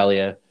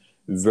Australia,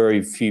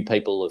 very few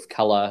people of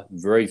colour,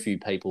 very few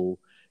people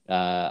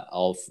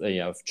of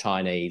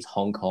Chinese,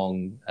 Hong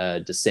Kong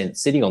descent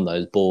sitting on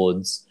those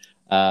boards.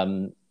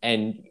 And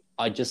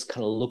I just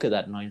kind of look at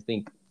that and I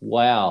think,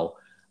 wow,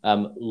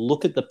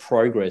 look at the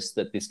progress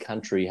that this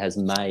country has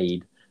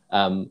made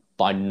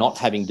by not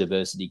having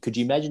diversity. Could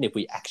you imagine if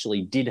we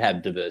actually did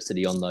have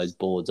diversity on those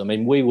boards? I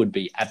mean, we would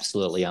be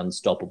absolutely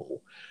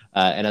unstoppable.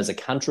 And as a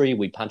country,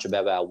 we punch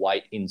above our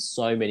weight in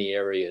so many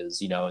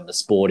areas, in the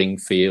sporting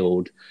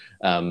field.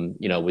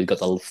 We've got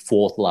the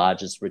 4th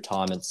largest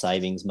retirement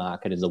savings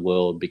market in the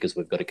world because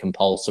we've got a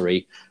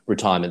compulsory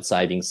retirement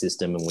savings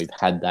system, and we've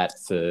had that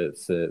for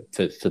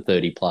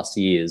 30 plus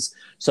years.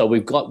 So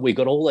we've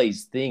got all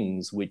these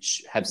things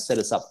which have set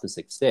us up for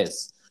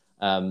success.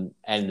 And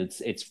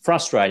it's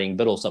frustrating,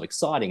 but also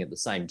exciting at the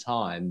same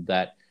time,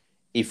 that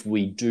if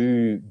we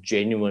do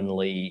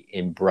genuinely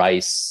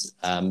embrace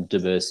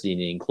diversity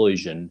and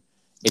inclusion,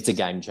 it's a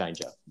game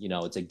changer.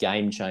 It's a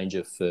game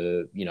changer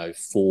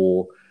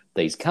for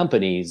these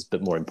companies,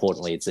 but more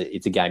importantly, it's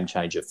a game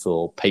changer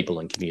for people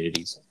and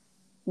communities.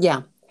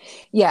 Yeah,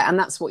 and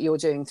that's what you're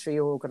doing through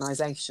your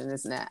organisation,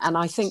 isn't it? And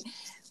I think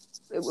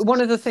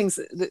one of the things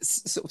that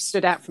sort of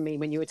stood out for me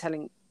when you were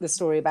telling the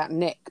story about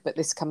Nick, but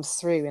this comes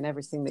through in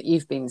everything that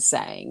you've been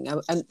saying,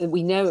 and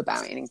we know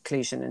about in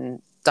inclusion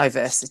and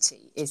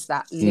diversity, is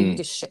that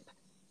leadership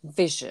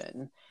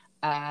vision,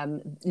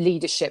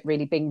 leadership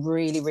really being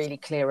really, really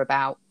clear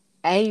about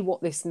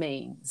what this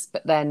means,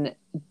 but then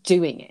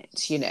doing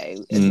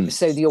it,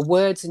 so your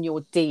words and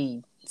your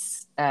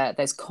deeds,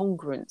 there's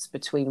congruence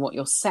between what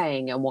you're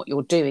saying and what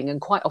you're doing,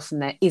 and quite often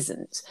there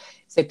isn't.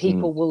 So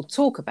people will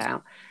talk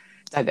about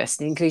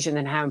diversity, inclusion,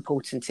 and how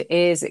important it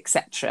is,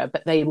 etc.,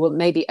 but they will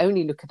maybe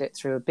only look at it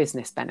through a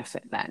business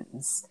benefit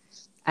lens.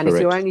 And Correct.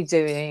 If you're only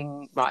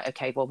doing, right,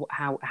 okay, well,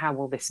 how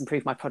will this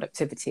improve my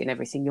productivity and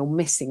everything, you're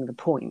missing the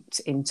point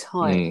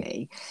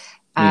entirely.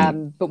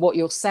 But what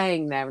you're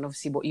saying there, and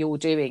obviously what you're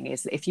doing,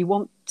 is that if you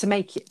want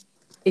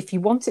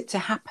it to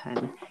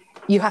happen,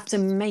 you have to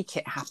make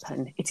it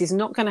happen. It is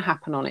not going to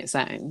happen on its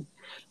own.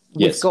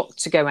 We've got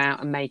to go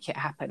out and make it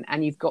happen,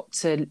 and you've got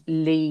to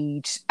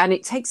lead. And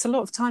it takes a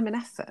lot of time and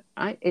effort,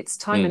 right? It's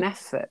time and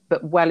effort,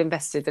 but well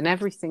invested. And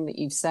everything that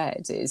you've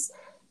said is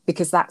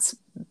because that's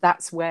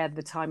where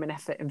the time and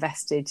effort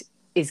invested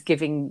is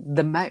giving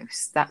the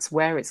most. That's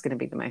where it's going to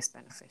be the most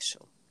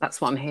beneficial.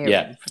 That's what I'm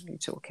hearing from you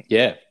talking.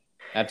 Yeah,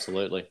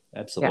 absolutely.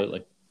 Yeah.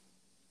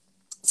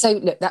 So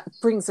look, that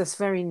brings us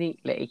very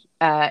neatly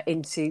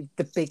into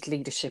the big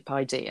leadership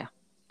idea.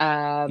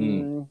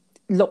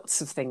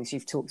 Lots of things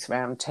you've talked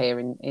around here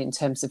in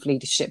terms of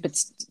leadership, but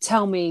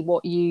tell me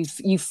what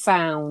you've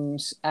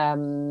found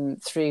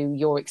through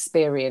your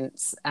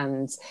experience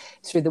and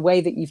through the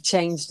way that you've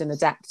changed and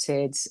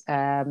adapted,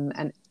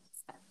 and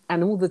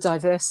all the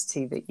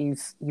diversity that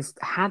you've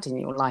had in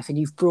your life and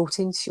you've brought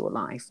into your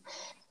life.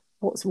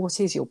 What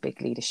is your big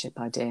leadership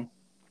idea?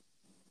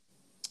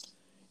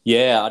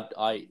 Yeah,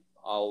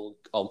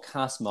 I'll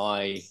cast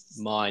my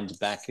mind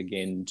back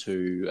again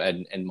to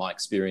and my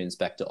experience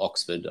back to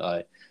Oxford.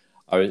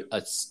 I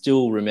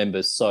still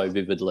remember so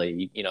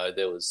vividly,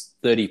 there was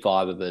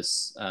 35 of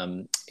us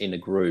in a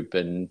group,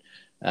 and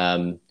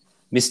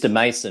Mr.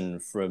 Mason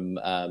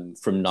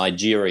from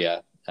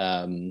Nigeria.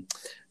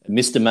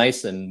 Mr.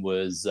 Mason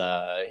was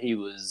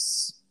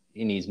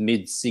in his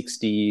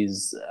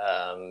mid-60s.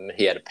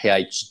 He had a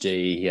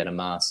PhD, he had a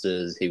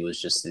master's. He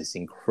was just this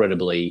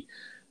incredibly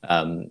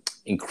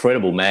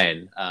incredible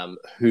man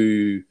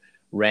who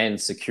ran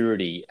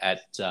security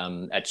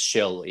at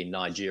Shell in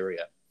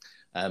Nigeria.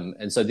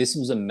 And so this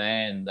was a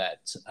man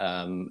that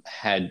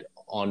had,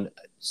 on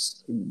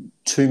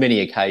too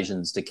many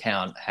occasions to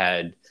count,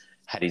 had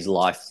his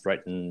life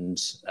threatened,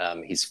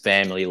 his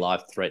family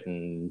life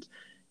threatened,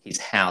 his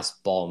house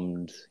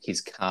bombed,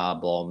 his car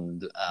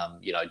bombed,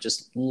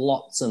 just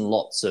lots and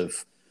lots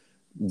of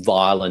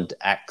violent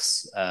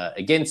acts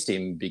against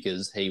him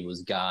because he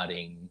was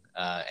guarding,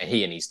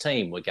 he and his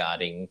team were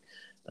guarding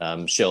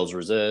Shell's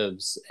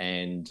reserves,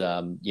 and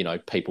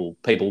people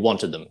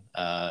wanted them,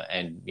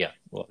 and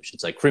I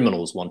should say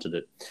criminals wanted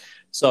it.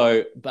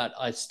 So, but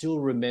I still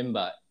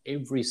remember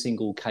every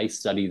single case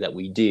study that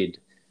we did.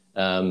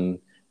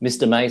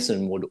 Mr.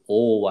 Mason would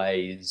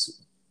always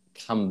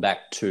come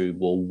back to,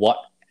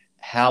 well,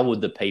 how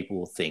would the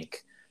people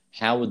think?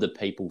 How would the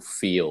people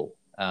feel?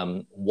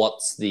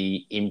 What's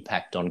the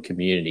impact on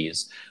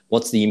communities?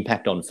 What's the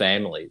impact on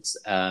families?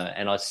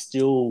 And I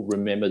still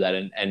remember that.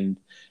 And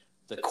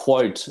the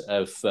quote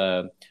of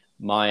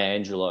Maya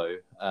Angelou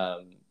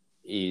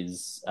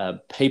is,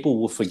 people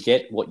will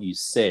forget what you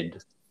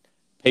said.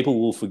 People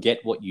will forget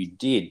what you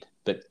did,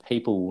 but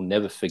people will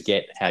never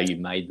forget how you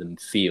made them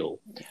feel.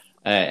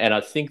 And I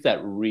think that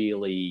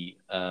really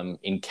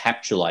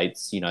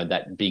encapsulates,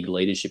 that big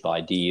leadership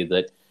idea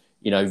that,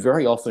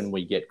 very often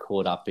we get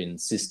caught up in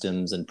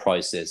systems and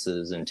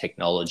processes and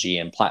technology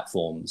and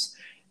platforms,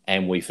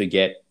 and we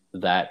forget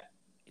that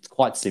it's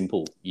quite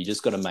simple. You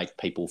just got to make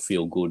people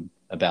feel good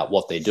about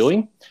what they're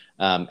doing.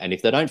 And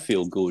if they don't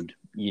feel good,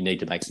 you need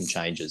to make some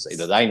changes.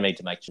 Either they need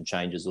to make some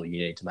changes or you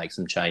need to make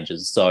some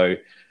changes. So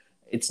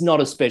it's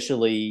not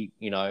especially,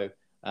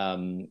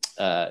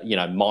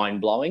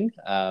 mind-blowing,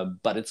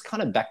 but it's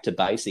kind of back to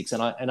basics.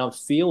 And I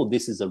feel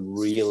this is a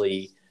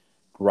really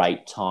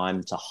great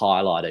time to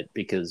highlight it,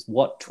 because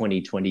what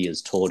 2020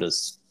 has taught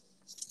us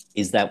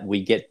is that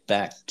we get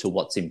back to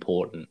what's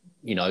important.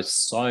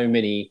 So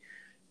many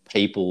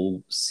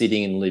people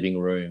sitting in living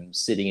rooms,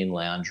 sitting in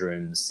lounge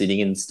rooms, sitting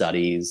in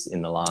studies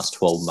in the last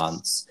 12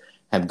 months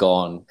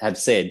have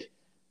said,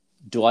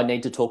 do I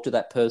need to talk to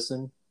that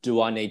person?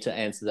 Do I need to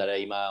answer that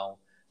email?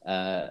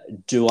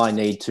 Do I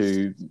need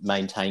to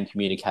maintain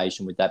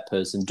communication with that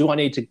person? Do I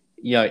need to,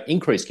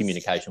 increase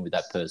communication with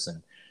that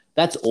person?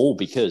 That's all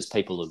because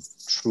people have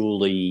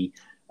truly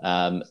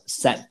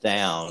sat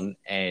down,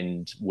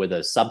 and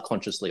whether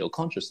subconsciously or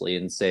consciously,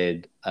 and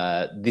said,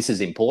 this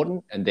is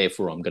important and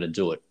therefore I'm going to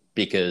do it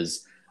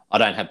because I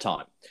don't have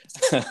time.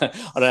 I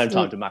don't have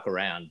time to muck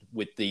around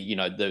with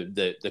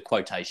the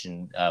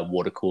quotation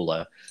water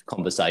cooler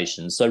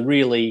conversation. So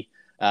really,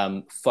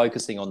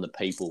 focusing on the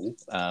people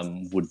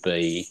would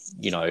be,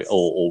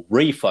 or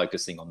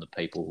refocusing on the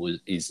people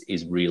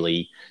is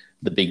really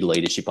the big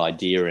leadership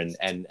idea.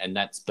 And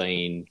that's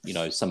been,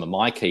 some of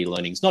my key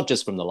learnings, not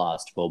just from the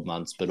last 12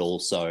 months, but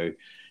also,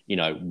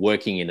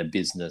 working in a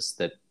business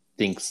that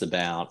thinks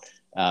about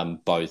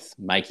both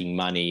making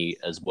money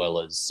as well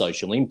as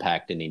social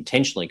impact and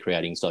intentionally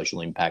creating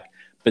social impact,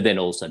 but then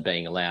also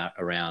being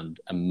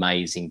around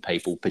amazing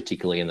people,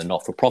 particularly in the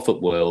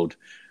not-for-profit world,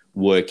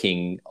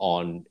 working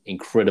on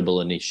incredible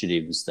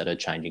initiatives that are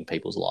changing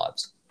people's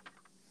lives.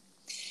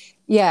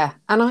 Yeah,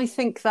 and I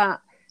think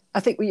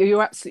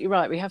you're absolutely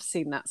right. We have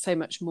seen that so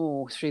much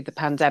more through the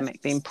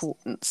pandemic, the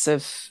importance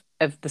of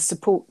the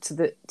support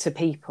to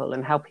people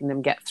and helping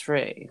them get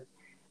through.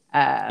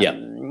 That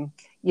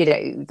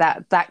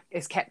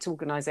has kept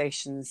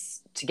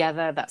organisations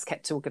together. That's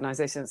kept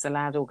organisations,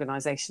 allowed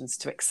organisations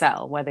to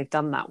excel where they've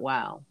done that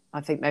well.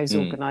 I think those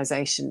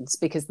organisations,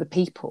 because the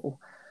people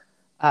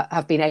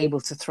have been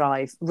able to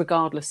thrive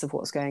regardless of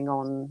what's going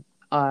on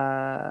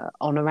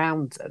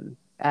around them.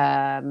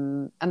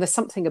 And there's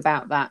something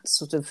about that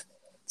sort of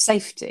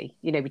safety.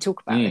 We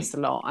talk about this a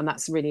lot, and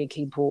that's really a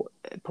key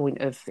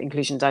point of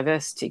inclusion and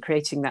diversity,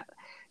 creating that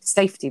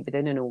safety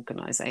within an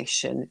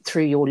organisation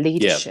through your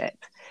leadership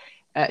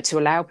to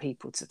allow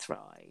people to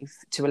thrive,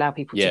 to allow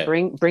people to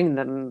bring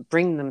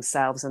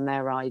themselves and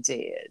their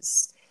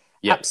ideas.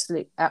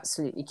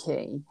 Absolutely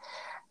key.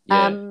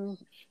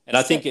 And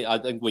I think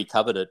we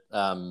covered it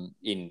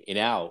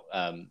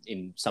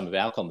in some of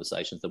our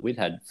conversations that we've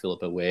had,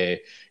 Philippa, where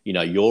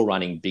you're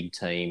running big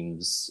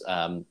teams.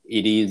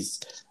 It is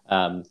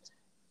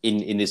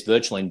in this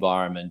virtual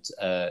environment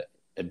a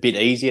bit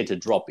easier to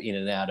drop in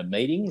and out of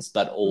meetings,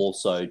 but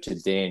also to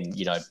then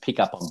pick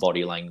up on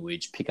body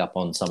language, pick up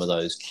on some of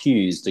those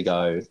cues to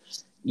go,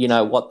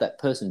 what, that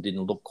person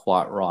didn't look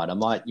quite right. I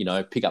might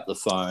pick up the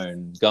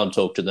phone, go and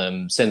talk to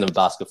them, send them a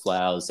basket of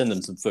flowers, send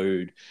them some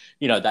food,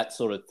 that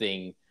sort of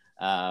thing.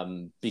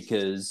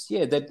 Because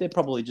they're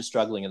probably just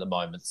struggling at the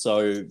moment.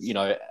 So,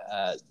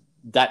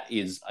 that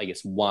is, I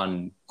guess,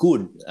 one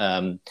good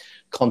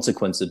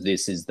consequence of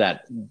this, is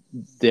that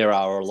there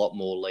are a lot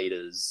more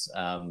leaders,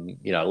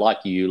 like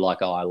you,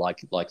 like I,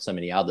 like so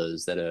many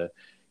others, that are,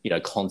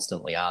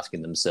 constantly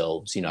asking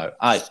themselves,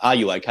 are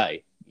you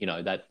okay?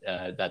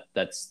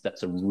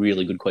 That's a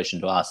really good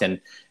question to ask. And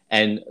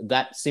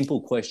that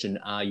simple question,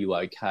 are you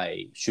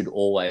okay, should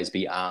always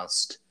be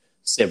asked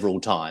several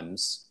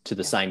times to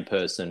the same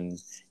person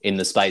in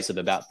the space of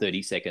about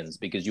 30 seconds,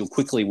 because you'll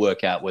quickly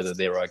work out whether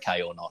they're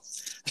okay or not.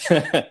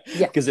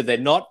 Because if they're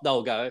not,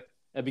 they'll go,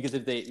 because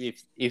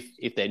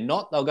if they're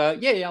not, they'll go,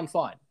 yeah, I'm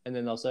fine. And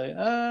then they'll say,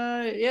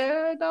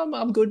 no,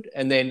 I'm good.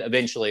 And then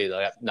eventually they'll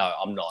go, no,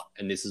 I'm not.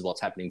 And this is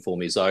what's happening for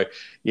me. So,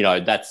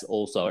 that's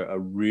also a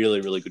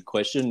really, really good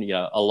question.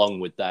 Along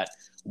with that,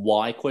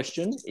 why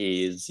question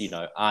is,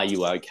 are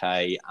you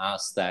okay?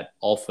 Ask that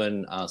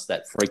often, ask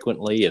that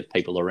frequently of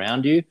people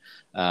around you.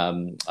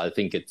 I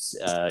think it's,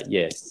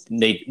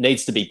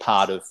 needs to be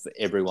part of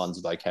everyone's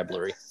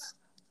vocabulary.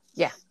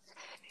 Yeah.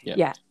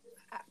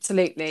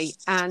 Absolutely.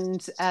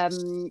 And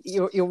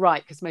you're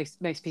right, because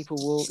most people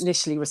will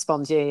initially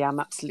respond, I'm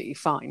absolutely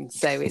fine.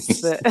 So it's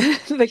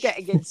the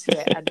getting into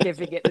it and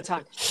giving it the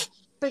time.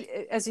 but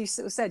as you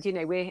sort of said,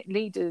 we're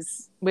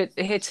leaders. We're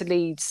here to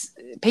lead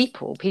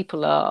people.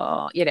 People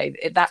are,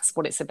 that's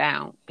what it's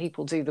about.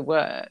 People do the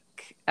work.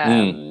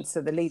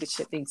 So the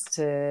leadership needs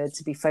to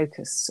be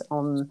focused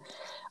on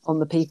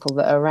the people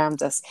that are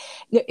around us.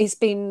 It's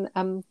been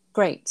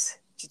great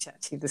to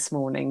chat to you this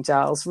morning,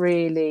 Giles.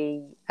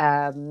 Really,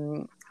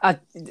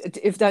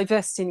 if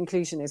diversity and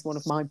inclusion is one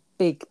of my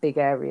big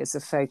areas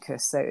of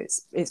focus, so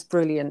it's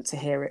brilliant to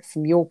hear it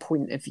from your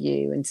point of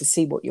view and to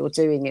see what you're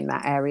doing in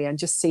that area and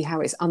just see how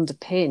it's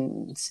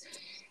underpinned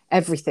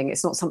everything.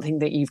 It's not something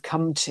that you've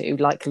come to,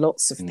 like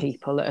lots of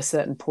people, at a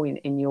certain point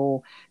in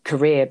your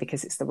career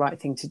because it's the right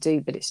thing to do,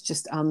 but it's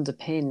just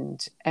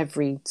underpinned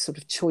every sort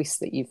of choice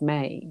that you've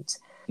made.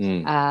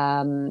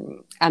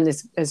 And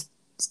as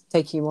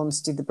taking you on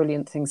to do the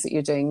brilliant things that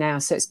you're doing now.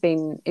 So it's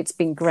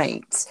been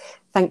great.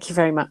 Thank you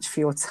very much for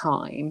your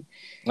time.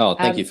 Oh,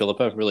 thank you,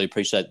 Philippa. Really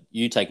appreciate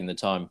you taking the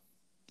time.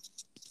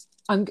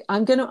 I'm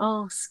going to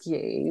ask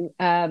you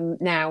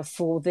now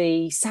for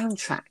the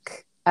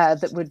soundtrack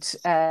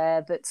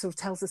that sort of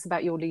tells us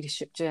about your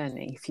leadership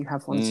journey, if you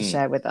have one to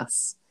share with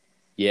us.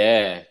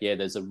 Yeah.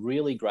 There's a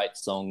really great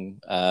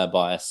song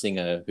by a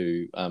singer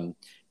who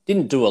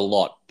didn't do a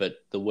lot,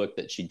 but the work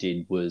that she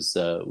did was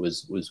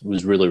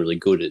really, really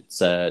good. It's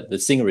the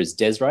singer is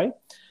Desiree,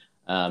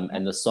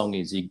 and the song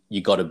is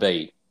 "You Gotta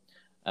Be."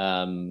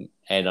 And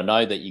I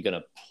know that you're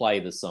going to play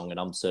the song, and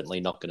I'm certainly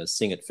not going to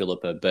sing it,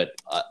 Philippa, but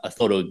I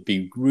thought it would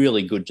be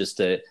really good just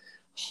to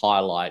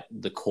highlight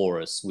the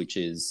chorus, which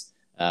is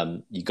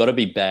you got to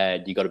be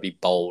bad, you got to be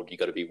bold, you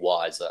got to be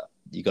wiser,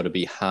 you got to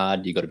be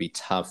hard, you got to be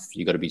tough,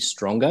 you got to be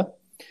stronger,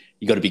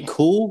 you got to be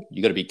cool,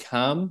 you got to be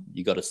calm,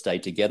 you got to stay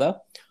together.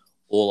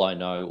 All I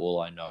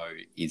know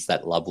is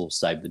that love will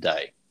save the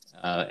day.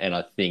 And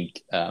I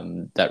think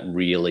that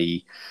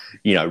really,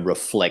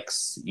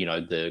 reflects,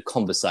 the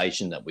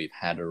conversation that we've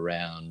had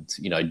around,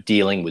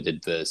 dealing with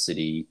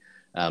adversity,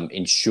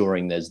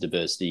 ensuring there's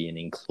diversity and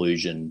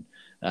inclusion,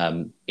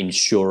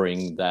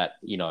 ensuring that,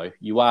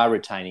 you are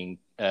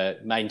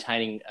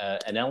maintaining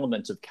an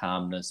element of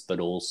calmness,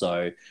 but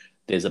also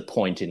there's a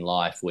point in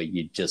life where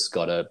you just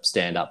got to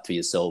stand up for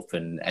yourself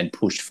and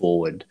push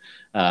forward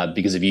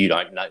because if you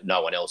don't,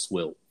 no one else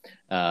will.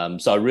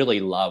 So I really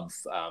love,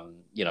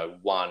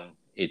 one,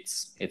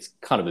 it's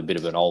kind of a bit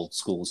of an old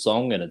school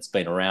song and it's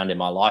been around in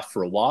my life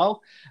for a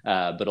while,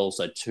 but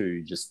also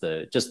two, just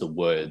the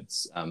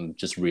words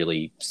just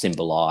really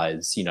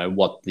symbolize,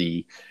 what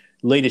the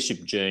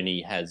leadership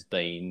journey has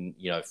been,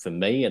 for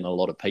me and a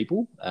lot of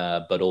people,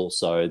 but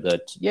also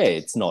that,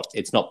 it's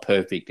not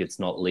perfect, it's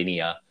not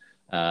linear,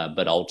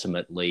 but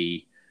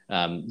ultimately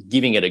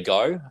giving it a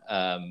go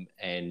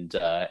and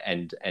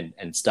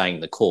staying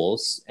the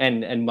course,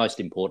 and most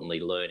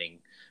importantly, learning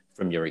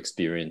from your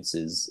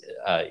experiences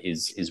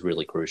is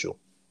really crucial.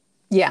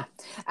 Yeah,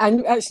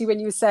 and actually, when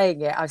you were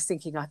saying it, I was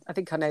thinking, I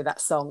think I know that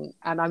song,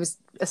 and I was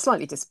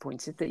slightly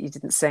disappointed that you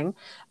didn't sing.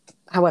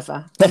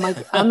 However,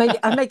 I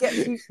may get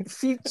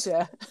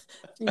future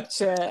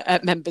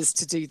members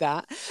to do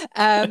that.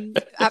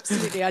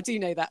 Absolutely, I do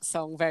know that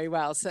song very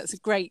well, so that's a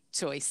great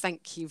choice.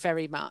 Thank you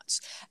very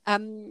much.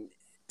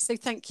 So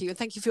thank you, and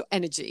thank you for your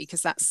energy,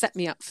 because that set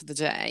me up for the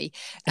day.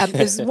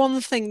 There's one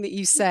thing that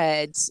you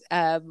said,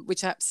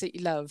 which I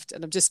absolutely loved,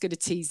 and I'm just going to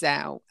tease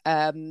out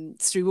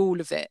through all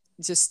of it.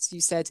 Just, you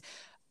said,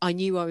 "I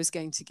knew I was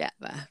going to get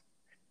there,"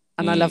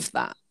 and I love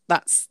that.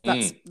 That's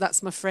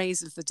my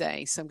phrase of the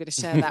day. So I'm going to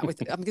share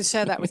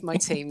that with my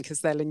team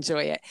because they'll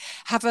enjoy it.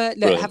 Have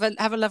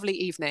a lovely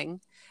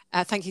evening.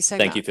 Thank you so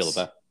much. Thank you,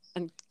 Philippa.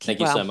 And thank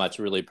you so much.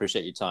 Really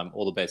appreciate your time.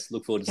 All the best.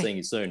 Look forward to seeing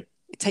you soon.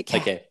 Take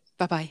care.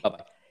 Bye-bye.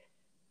 Bye-bye.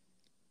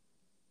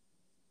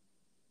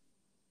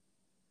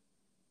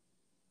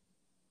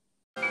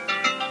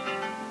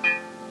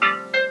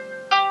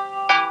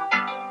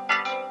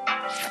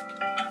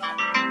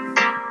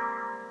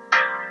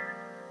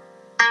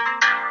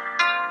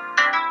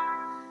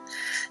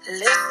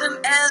 Listen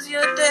as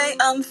your day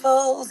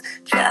unfolds.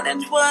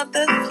 Challenge what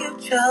the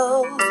future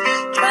holds.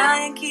 Try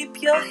and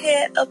keep your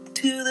head up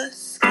to the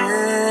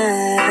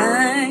sky.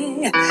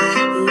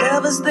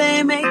 Lovers,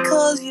 they may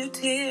cause you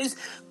tears.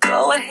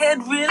 Go ahead,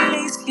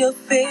 release your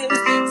fears.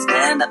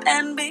 Stand up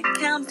and be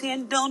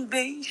counted. Don't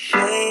be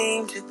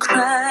ashamed to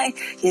cry.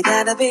 You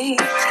gotta be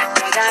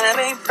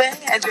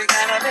bad. You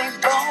gotta be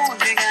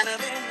bold. You gotta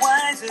be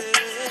wiser.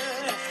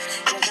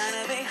 You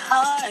gotta be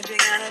hard. You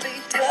gotta be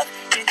tough.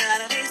 You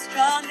gotta be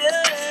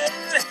stronger.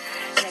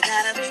 You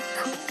gotta be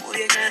cool.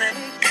 You gotta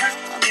be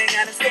calm. You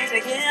gotta stay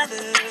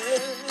together.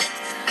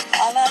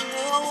 All I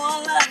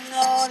know,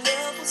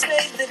 love will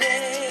save the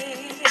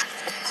day.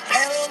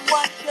 Herald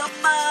what your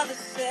mother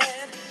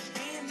said.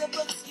 Read the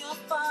books your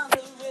father